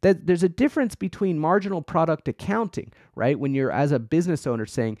 Because there's a difference between marginal product accounting, right? When you're as a business owner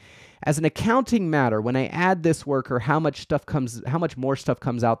saying, as an accounting matter, when I add this worker, how much more stuff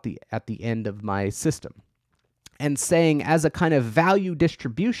comes out at the end of my system? And saying as a kind of value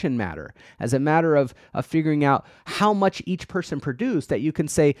distribution matter, as a matter of figuring out how much each person produced, that you can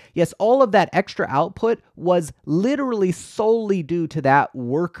say, yes, all of that extra output was literally solely due to that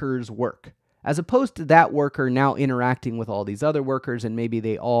worker's work, as opposed to that worker now interacting with all these other workers, and maybe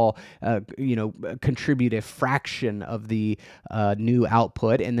they all, contribute a fraction of the new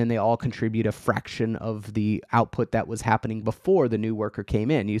output, and then they all contribute a fraction of the output that was happening before the new worker came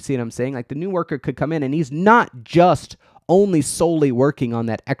in. You see what I'm saying? Like the new worker could come in, and he's not just only solely working on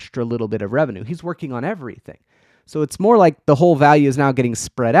that extra little bit of revenue. He's working on everything. So it's more like the whole value is now getting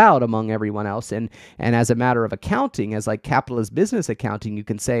spread out among everyone else. And as a matter of accounting, as like capitalist business accounting, you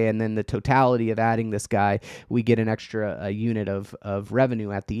can say, and then the totality of adding this guy, we get an extra unit of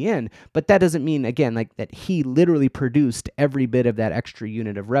revenue at the end. But that doesn't mean, again, like that he literally produced every bit of that extra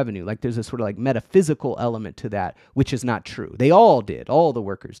unit of revenue. Like there's a sort of like metaphysical element to that, which is not true. They all did. All the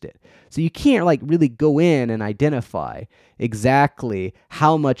workers did. So you can't like really go in and identify exactly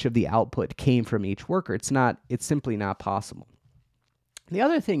how much of the output came from each worker. It's simply not possible. The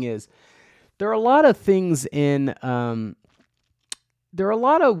other thing is, there are a lot of things there are a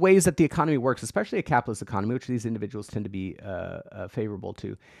lot of ways that the economy works, especially a capitalist economy, which these individuals tend to be favorable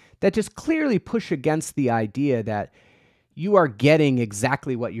to, that just clearly push against the idea that you are getting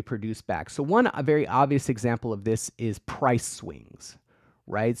exactly what you produce back. So a very obvious example of this is price swings,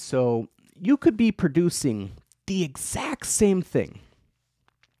 right? So you could be producing the exact same thing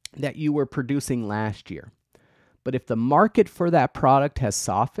that you were producing last year. But if the market for that product has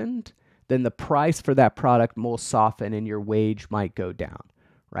softened, then the price for that product will soften and your wage might go down,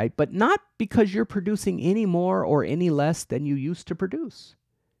 right? But not because you're producing any more or any less than you used to produce.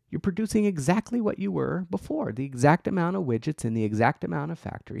 You're producing exactly what you were before, the exact amount of widgets in the exact amount of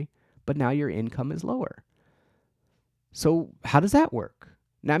factory, but now your income is lower. So how does that work?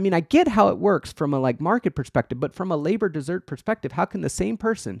 Now, I mean, I get how it works from a like market perspective, but from a labor desert perspective, how can the same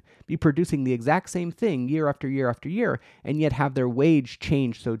person be producing the exact same thing year after year after year and yet have their wage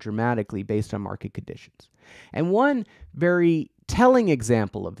change so dramatically based on market conditions? And one very telling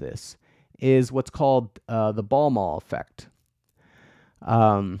example of this is what's called the ball mall effect.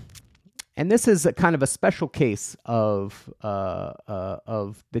 And this is a kind of a special case of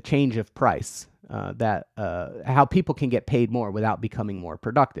the change of price. How people can get paid more without becoming more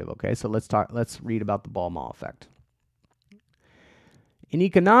productive. Okay, so let's read about the ball mall effect. In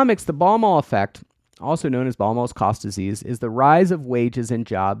economics, the Baumol effect, also known as Baumol's cost disease, is the rise of wages in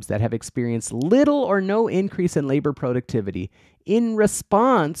jobs that have experienced little or no increase in labor productivity in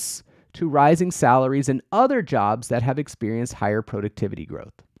response to rising salaries in other jobs that have experienced higher productivity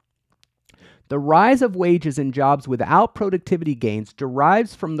growth. The rise of wages in jobs without productivity gains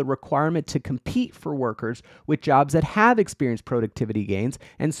derives from the requirement to compete for workers with jobs that have experienced productivity gains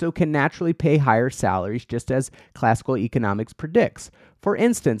and so can naturally pay higher salaries, just as classical economics predicts. For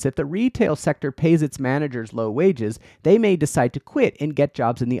instance, if the retail sector pays its managers low wages, they may decide to quit and get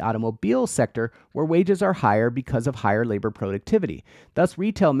jobs in the automobile sector where wages are higher because of higher labor productivity. Thus,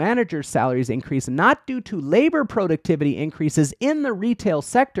 retail managers' salaries increase not due to labor productivity increases in the retail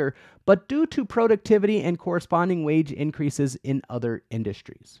sector, but due to productivity and corresponding wage increases in other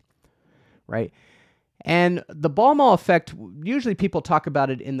industries, right? And the Baumol effect, usually people talk about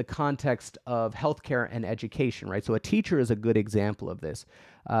it in the context of healthcare and education, right? So a teacher is a good example of this.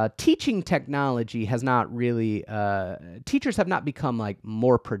 Teaching technology has not really, teachers have not become like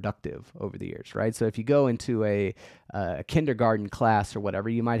more productive over the years, right? So if you go into a kindergarten class or whatever,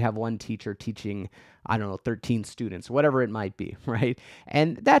 you might have one teacher teaching, I don't know, 13 students, whatever it might be, right?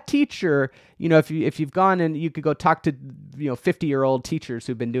 And that teacher, you know, if you've gone and you could go talk to, 50-year-old teachers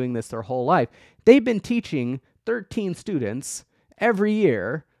who've been doing this their whole life, they've been teaching 13 students every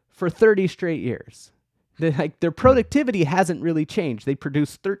year for 30 straight years. Their productivity hasn't really changed. They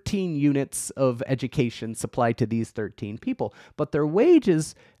produce 13 units of education supplied to these 13 people, but their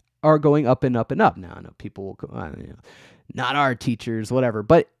wages are going up and up and up. Now, I know people will go, not our teachers, whatever.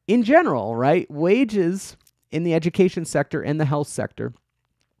 But in general, right, wages in the education sector and the health sector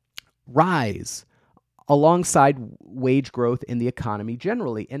rise alongside wage growth in the economy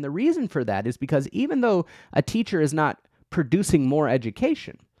generally. And the reason for that is because even though a teacher is not producing more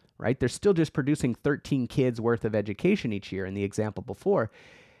education, right, they're still just producing 13 kids worth of education each year in the example before,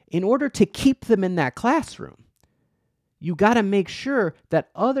 in order to keep them in that classroom, you got to make sure that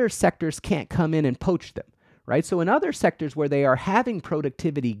other sectors can't come in and poach them, right? So in other sectors where they are having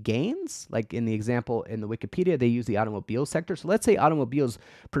productivity gains, like in the example in the Wikipedia, they use the automobile sector. So let's say automobiles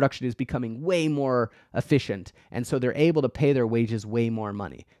production is becoming way more efficient, and so they're able to pay their wages way more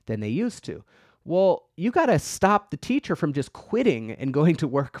money than they used to. Well, you got to stop the teacher from just quitting and going to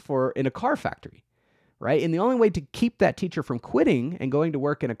work in a car factory, right? And the only way to keep that teacher from quitting and going to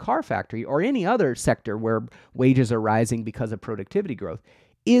work in a car factory or any other sector where wages are rising because of productivity growth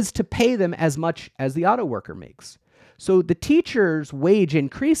is to pay them as much as the auto worker makes. So the teacher's wage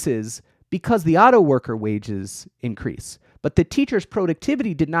increases because the auto worker wages increase, but the teacher's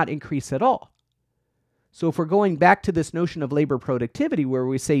productivity did not increase at all. So if we're going back to this notion of labor productivity where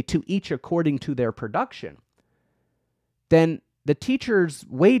we say to each according to their production, then the teacher's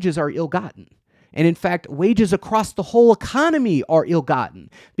wages are ill-gotten. And in fact, wages across the whole economy are ill-gotten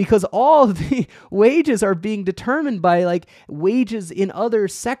because all of the wages are being determined by like wages in other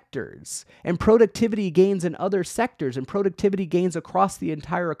sectors and productivity gains in other sectors and productivity gains across the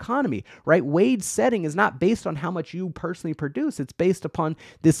entire economy, right? Wage setting is not based on how much you personally produce. It's based upon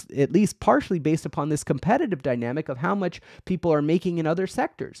this, at least partially based upon this competitive dynamic of how much people are making in other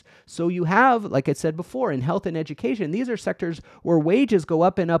sectors. So you have, like I said before, in health and education, these are sectors where wages go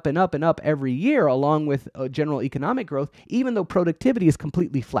up and up and up and up every year, along with general economic growth, even though productivity is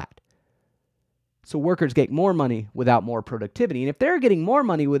completely flat. So workers get more money without more productivity. And if they're getting more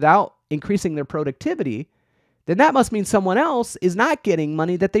money without increasing their productivity, then that must mean someone else is not getting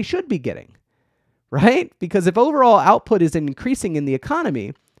money that they should be getting, right? Because if overall output is increasing in the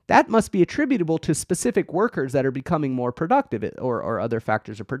economy, that must be attributable to specific workers that are becoming more productive or other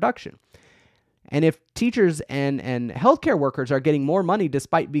factors of production. And if teachers and healthcare workers are getting more money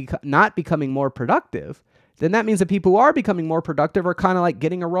despite not becoming more productive, then that means that people who are becoming more productive are kind of like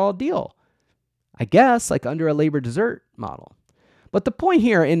getting a raw deal, I guess, like under a labor desert model. But the point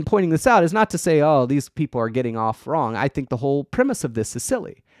here in pointing this out is not to say, oh, these people are getting off wrong. I think the whole premise of this is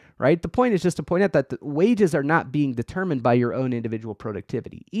silly, right? The point is just to point out that the wages are not being determined by your own individual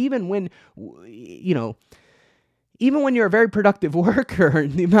productivity. Even when you're a very productive worker,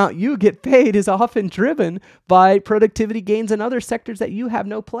 the amount you get paid is often driven by productivity gains in other sectors that you have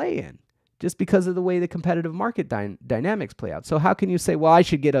no play in, just because of the way the competitive market dynamics play out. So how can you say, well, I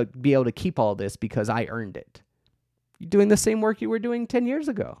should be able to keep all this because I earned it? You're doing the same work you were doing 10 years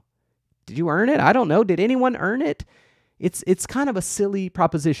ago. Did you earn it? I don't know. Did anyone earn it? It's kind of a silly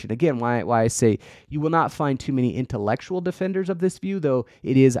proposition. Again, why I say you will not find too many intellectual defenders of this view, though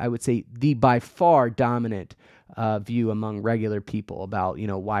it is, I would say, the by far dominant view among regular people about,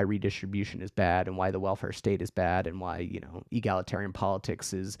 why redistribution is bad and why the welfare state is bad and why, egalitarian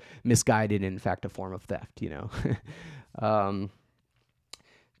politics is misguided and in fact a form of theft,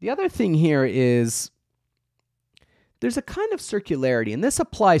 The other thing here is there's a kind of circularity, and this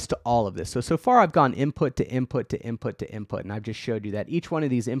applies to all of this. So far I've gone input to input to input to input, and I've just showed you that each one of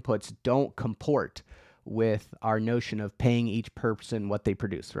these inputs don't comport with our notion of paying each person what they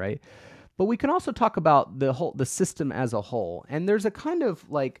produce, right? But we can also talk about the system as a whole, and there's a kind of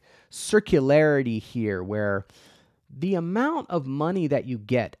like circularity here where the amount of money that you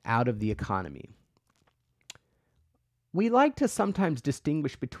get out of the economy, we like to sometimes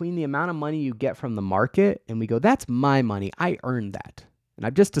distinguish between the amount of money you get from the market, and we go, that's my money, I earned that. And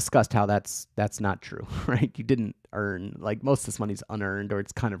I've just discussed how that's not true, right? You didn't earn, like most of this money's unearned, or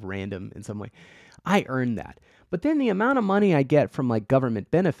it's kind of random in some way. I earned that. But then the amount of money I get from like government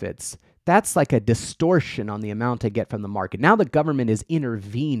benefits, that's like a distortion on the amount I get from the market. Now the government is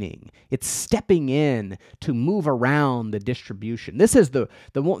intervening. It's stepping in to move around the distribution. This is the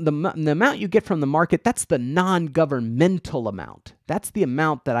amount you get from the market. That's the non-governmental amount. That's the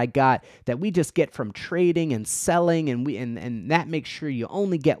amount that I got, that we just get from trading and selling, and that makes sure you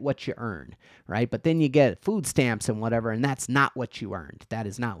only get what you earn, right? But then you get food stamps and whatever, and that's not what you earned. That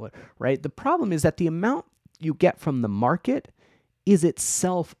is not what, right? The problem is that the amount you get from the market is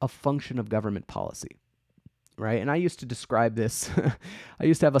itself a function of government policy, right? And I used to describe this. I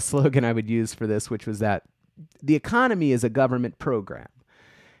used to have a slogan I would use for this, which was that the economy is a government program.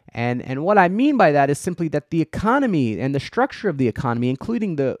 And what I mean by that is simply that the economy and the structure of the economy,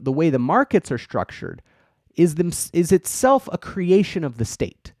 including the way the markets are structured, is itself a creation of the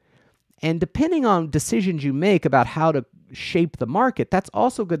state. And depending on decisions you make about how to shape the market, that's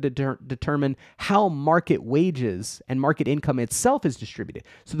also going to determine how market wages and market income itself is distributed.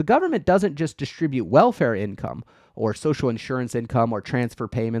 So the government doesn't just distribute welfare income or social insurance income or transfer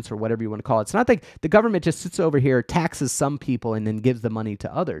payments or whatever you want to call it. It's not like the government just sits over here, taxes some people, and then gives the money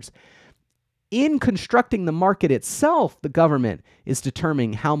to others. In constructing the market itself, the government is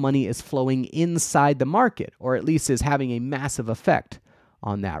determining how money is flowing inside the market, or at least is having a massive effect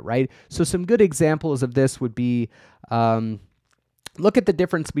on that, right? So some good examples of this would be, look at the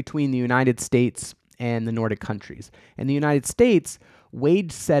difference between the United States and the Nordic countries. In the United States,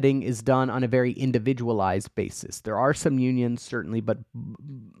 wage setting is done on a very individualized basis. There are some unions, certainly, but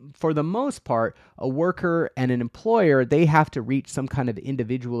for the most part, a worker and an employer, they have to reach some kind of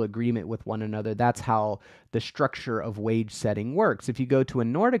individual agreement with one another. That's how the structure of wage setting works. If you go to a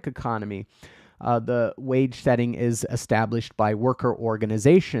Nordic economy, the wage setting is established by worker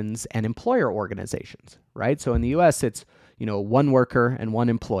organizations and employer organizations, right? So in the U.S., it's, one worker and one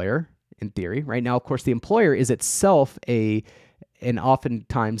employer, in theory. Right now, of course, the employer is itself and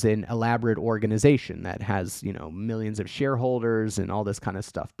oftentimes an elaborate organization that has, millions of shareholders and all this kind of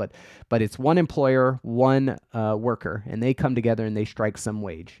stuff. But it's one employer, one worker, and they come together and they strike some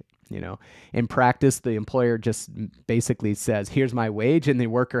wage. In practice, the employer just basically says, here's my wage, and the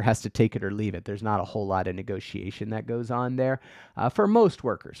worker has to take it or leave it. There's not a whole lot of negotiation that goes on there. For most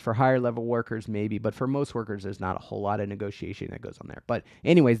workers, for higher level workers, maybe, but for most workers, there's not a whole lot of negotiation that goes on there. But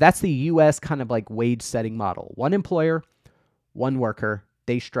anyways, that's the U.S. kind of like wage setting model. One employer, one worker,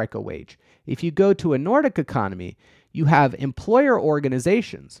 they strike a wage. If you go to a Nordic economy, you have employer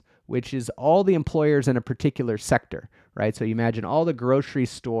organizations, which is all the employers in a particular sector, right? So you imagine all the grocery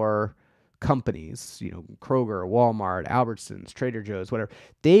store companies, Kroger, Walmart, Albertsons, Trader Joe's, whatever,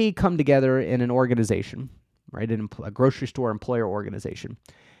 they come together in an organization, right? A grocery store employer organization.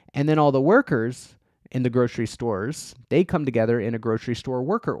 And then all the workers in the grocery stores, they come together in a grocery store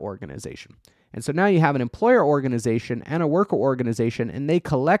worker organization. And so now you have an employer organization and a worker organization, and they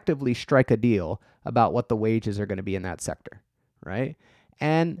collectively strike a deal about what the wages are going to be in that sector, right?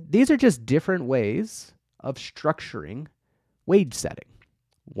 And these are just different ways of structuring wage setting.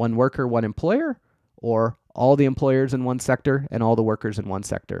 One worker, one employer, or all the employers in one sector and all the workers in one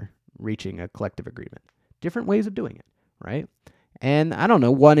sector reaching a collective agreement. Different ways of doing it, right? And I don't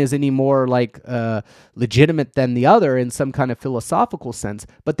know, one is any more legitimate than the other in some kind of philosophical sense,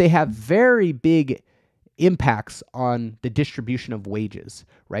 but they have very big impacts on the distribution of wages,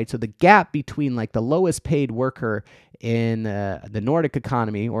 right? So the gap between the lowest paid worker in the Nordic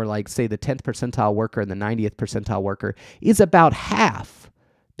economy, or say the 10th percentile worker and the 90th percentile worker, is about half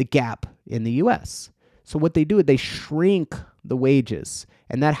the gap in the U.S. So what they do is they shrink the wages,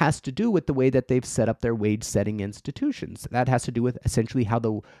 and that has to do with the way that they've set up their wage-setting institutions. That has to do with essentially how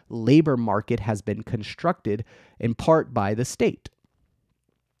the labor market has been constructed, in part by the state.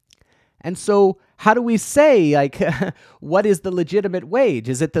 And so how do we say, what is the legitimate wage?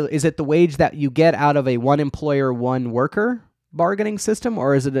 Is it the wage that you get out of a one employer, one worker bargaining system,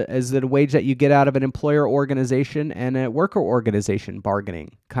 or is it a wage that you get out of an employer organization and a worker organization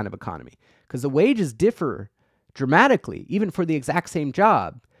bargaining kind of economy? Because the wages differ dramatically, even for the exact same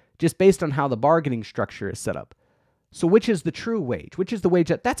job, just based on how the bargaining structure is set up. So which is the true wage? Which is the wage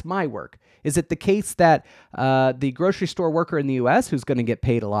that's my work? Is it the case that the grocery store worker in the U.S., who's going to get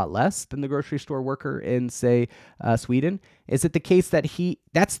paid a lot less than the grocery store worker in, say, Sweden? Is it the case that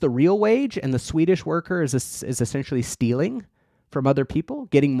that's the real wage and the Swedish worker is essentially stealing from other people,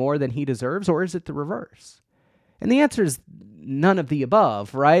 getting more than he deserves? Or is it the reverse? And the answer is none of the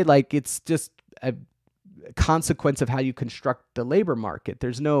above, right? Like, it's just a consequence of how you construct the labor market.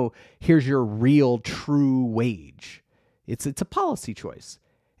 There's no, here's your real true wage. It's a policy choice.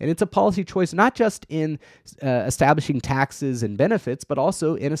 And it's a policy choice not just in establishing taxes and benefits, but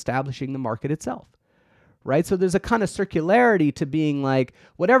also in establishing the market itself, right? So there's a kind of circularity to being like,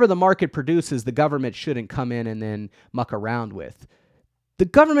 whatever the market produces, the government shouldn't come in and then muck around with. The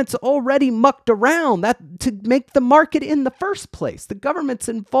government's already mucked around that to make the market in the first place. The government's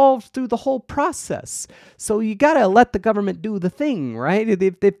involved through the whole process. So you got to let the government do the thing, right?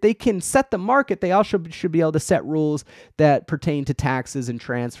 If they can set the market, they also should be able to set rules that pertain to taxes and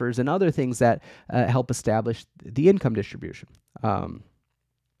transfers and other things that help establish the income distribution. The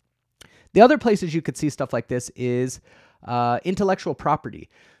other places you could see stuff like this is intellectual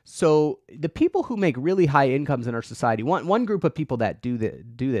property. So the people who make really high incomes in our society, one group of people that do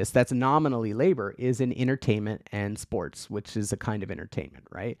this, that's nominally labor, is in entertainment and sports, which is a kind of entertainment,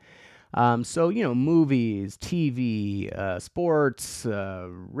 right? So, movies, TV, sports,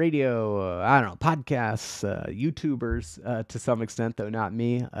 radio, I don't know, podcasts, YouTubers to some extent, though not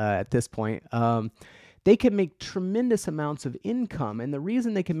me at this point. They can make tremendous amounts of income. And the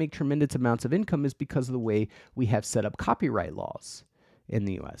reason they can make tremendous amounts of income is because of the way we have set up copyright laws in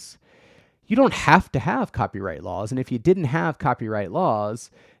the U.S. You don't have to have copyright laws. And if you didn't have copyright laws,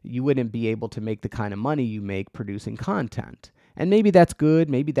 you wouldn't be able to make the kind of money you make producing content. And maybe that's good,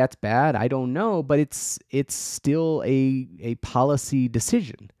 maybe that's bad, I don't know, but it's still a policy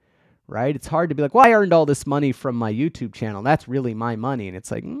decision, right? It's hard to be like, well, I earned all this money from my YouTube channel. That's really my money. And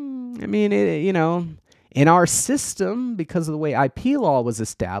it's like, in our system, because of the way IP law was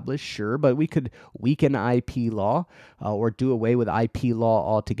established, sure, but we could weaken IP law or do away with IP law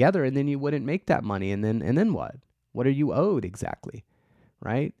altogether, and then you wouldn't make that money. And then what? What are you owed exactly,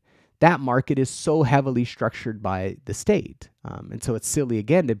 right? That market is so heavily structured by the state, and so it's silly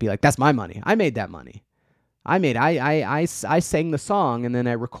again to be like, that's my money. I made that money. I sang the song, and then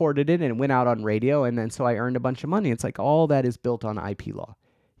I recorded it, and it went out on radio, and then so I earned a bunch of money. It's like all that is built on IP law.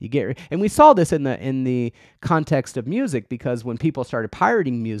 And we saw this in the context of music, because when people started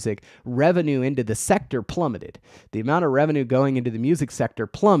pirating music, revenue into the sector plummeted. The amount of revenue going into the music sector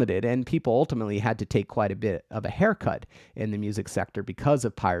plummeted, and people ultimately had to take quite a bit of a haircut in the music sector because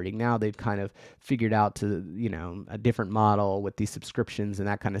of pirating. Now they've kind of figured out a different model with these subscriptions and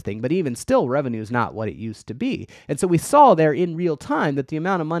that kind of thing. But even still, revenue is not what it used to be. And so we saw there in real time that the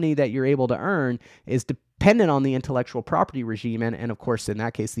amount of money that you're able to earn is dependent on the intellectual property regime and of course, in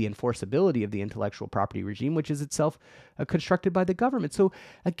that case, the enforceability of the intellectual property regime, which is itself constructed by the government. So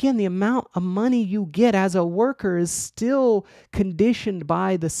again, the amount of money you get as a worker is still conditioned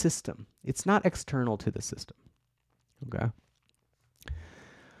by the system. It's not external to the system. Okay.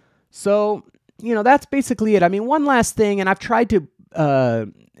 So, that's basically it. I mean, one last thing, and I've tried to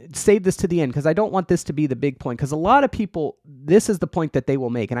save this to the end because I don't want this to be the big point, because a lot of people, this is the point that they will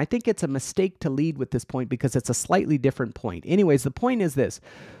make. And I think it's a mistake to lead with this point because it's a slightly different point. Anyways, the point is this: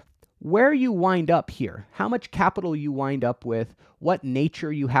 where you wind up here, how much capital you wind up with, what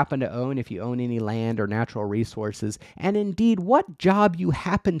nature you happen to own if you own any land or natural resources, and indeed what job you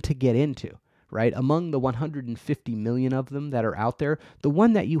happen to get into, right? Among the 150 million of them that are out there, the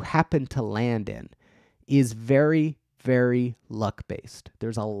one that you happen to land in is very, very luck-based.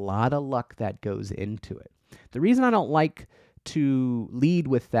 There's a lot of luck that goes into it. The reason I don't like to lead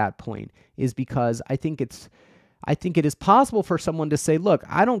with that point is because I think it is possible for someone to say, look,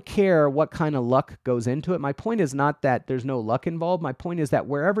 I don't care what kind of luck goes into it. My point is not that there's no luck involved. My point is that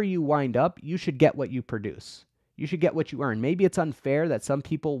wherever you wind up, you should get what you produce. You should get what you earn. Maybe it's unfair that some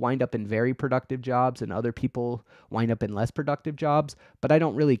people wind up in very productive jobs and other people wind up in less productive jobs, but I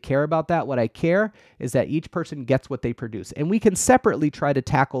don't really care about that. What I care is that each person gets what they produce. And we can separately try to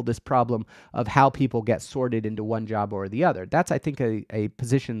tackle this problem of how people get sorted into one job or the other. That's, I think, a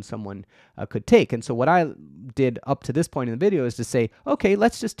position someone could take. And so what I did up to this point in the video is to say, okay,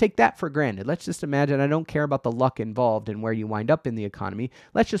 let's just take that for granted. Let's just imagine I don't care about the luck involved and where you wind up in the economy.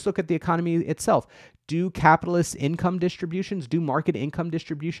 Let's just look at the economy itself. Do capitalist income distributions, do market income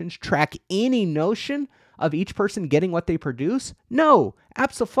distributions track any notion of each person getting what they produce? No,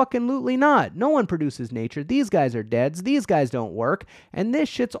 abso-fucking-lutely not. No one produces nature. These guys are deads. These guys don't work. And this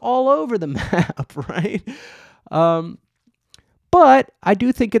shit's all over the map, right? But I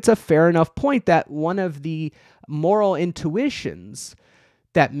do think it's a fair enough point that one of the moral intuitions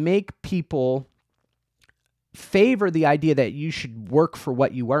that make people favor the idea that you should work for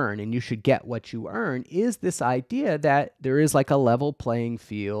what you earn and you should get what you earn is this idea that there is like a level playing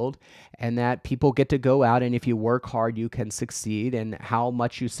field and that people get to go out, and if you work hard, you can succeed, and how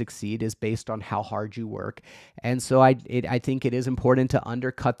much you succeed is based on how hard you work. And so I think it is important to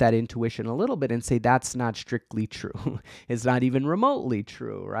undercut that intuition a little bit and say that's not strictly true. It's not even remotely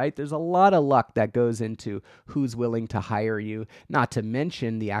true, right? There's a lot of luck that goes into who's willing to hire you, not to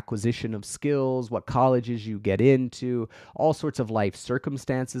mention the acquisition of skills, what colleges you get into, all sorts of life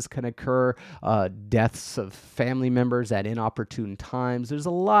circumstances can occur, deaths of family members at inopportune times. There's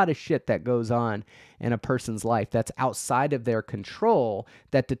a lot of shit that goes on in a person's life that's outside of their control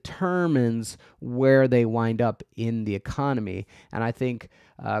that determines where they wind up in the economy. And I think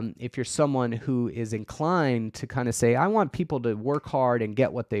if you're someone who is inclined to kind of say, I want people to work hard and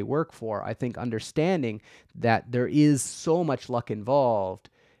get what they work for, I think understanding that there is so much luck involved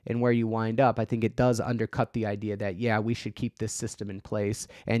and where you wind up, I think it does undercut the idea that, yeah, we should keep this system in place.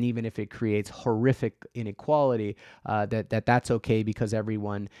 And even if it creates horrific inequality, that's okay because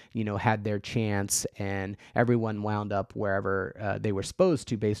everyone, had their chance and everyone wound up wherever they were supposed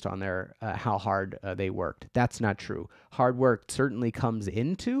to based on their how hard they worked. That's not true. Hard work certainly comes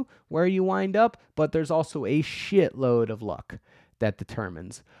into where you wind up, but there's also a shitload of luck that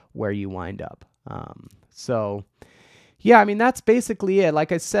determines where you wind up. Yeah, I mean, that's basically it.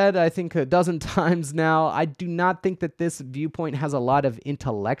 Like I said, I think a dozen times now, I do not think that this viewpoint has a lot of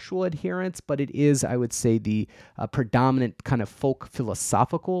intellectual adherence, but it is, I would say, the predominant kind of folk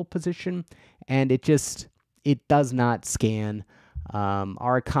philosophical position, and it does not scan.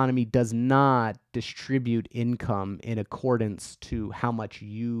 Our economy does not distribute income in accordance to how much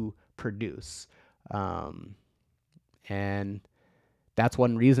you produce. And that's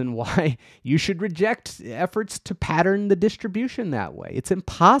one reason why you should reject efforts to pattern the distribution that way. It's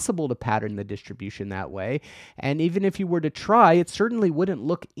impossible to pattern the distribution that way. And even if you were to try, it certainly wouldn't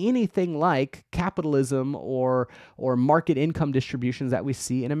look anything like capitalism or market income distributions that we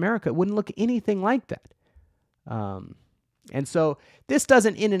see in America. It wouldn't look anything like that. And so this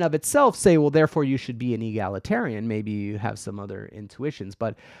doesn't in and of itself say, well, therefore you should be an egalitarian. Maybe you have some other intuitions,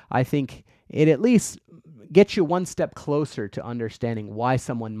 but I think it at least gets you one step closer to understanding why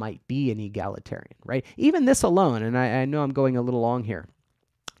someone might be an egalitarian, right? Even this alone, and I know I'm going a little long here,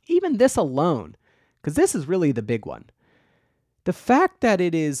 even this alone, because this is really the big one. The fact that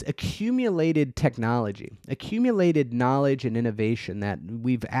it is accumulated technology, accumulated knowledge and innovation that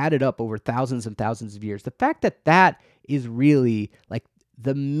we've added up over thousands and thousands of years, the fact that that is really like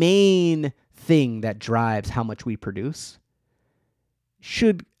the main thing that drives how much we produce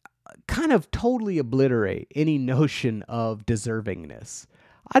should kind of totally obliterate any notion of deservingness.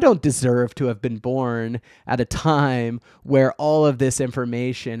 I don't deserve to have been born at a time where all of this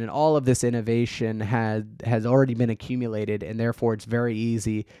information and all of this innovation has already been accumulated, and therefore it's very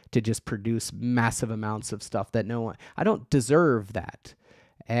easy to just produce massive amounts of stuff that I don't deserve that.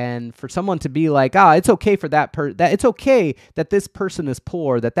 And for someone to be like, it's okay for that it's okay that this person is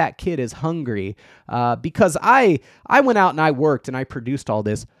poor, that kid is hungry, because I went out and I worked and I produced all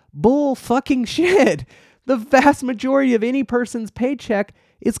this. Bull fucking shit. The vast majority of any person's paycheck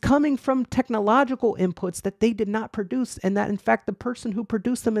is coming from technological inputs that they did not produce, and that in fact the person who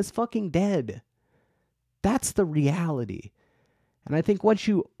produced them is fucking dead. That's the reality. And I think once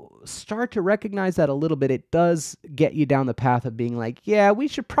you start to recognize that a little bit, it does get you down the path of being like, yeah, we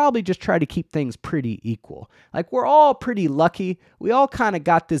should probably just try to keep things pretty equal. Like, we're all pretty lucky. We all kind of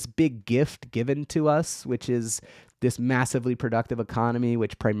got this big gift given to us, which is this massively productive economy,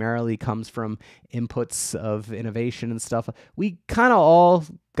 which primarily comes from inputs of innovation and stuff. We kind of all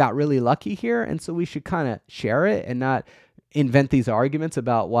got really lucky here, and so we should kind of share it and not invent these arguments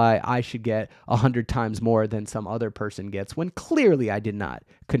about why I should get 100 times more than some other person gets, when clearly I did not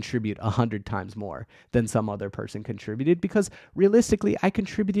contribute 100 times more than some other person contributed, because realistically I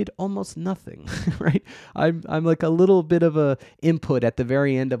contributed almost nothing, right? I'm like a little bit of a input at the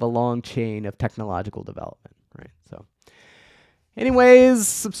very end of a long chain of technological development, right? So anyways,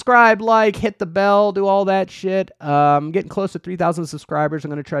 subscribe, like, hit the bell, do all that shit. I'm getting close to 3,000 subscribers. I'm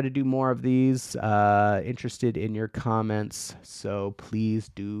going to try to do more of these. Interested in your comments, so please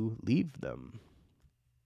do leave them.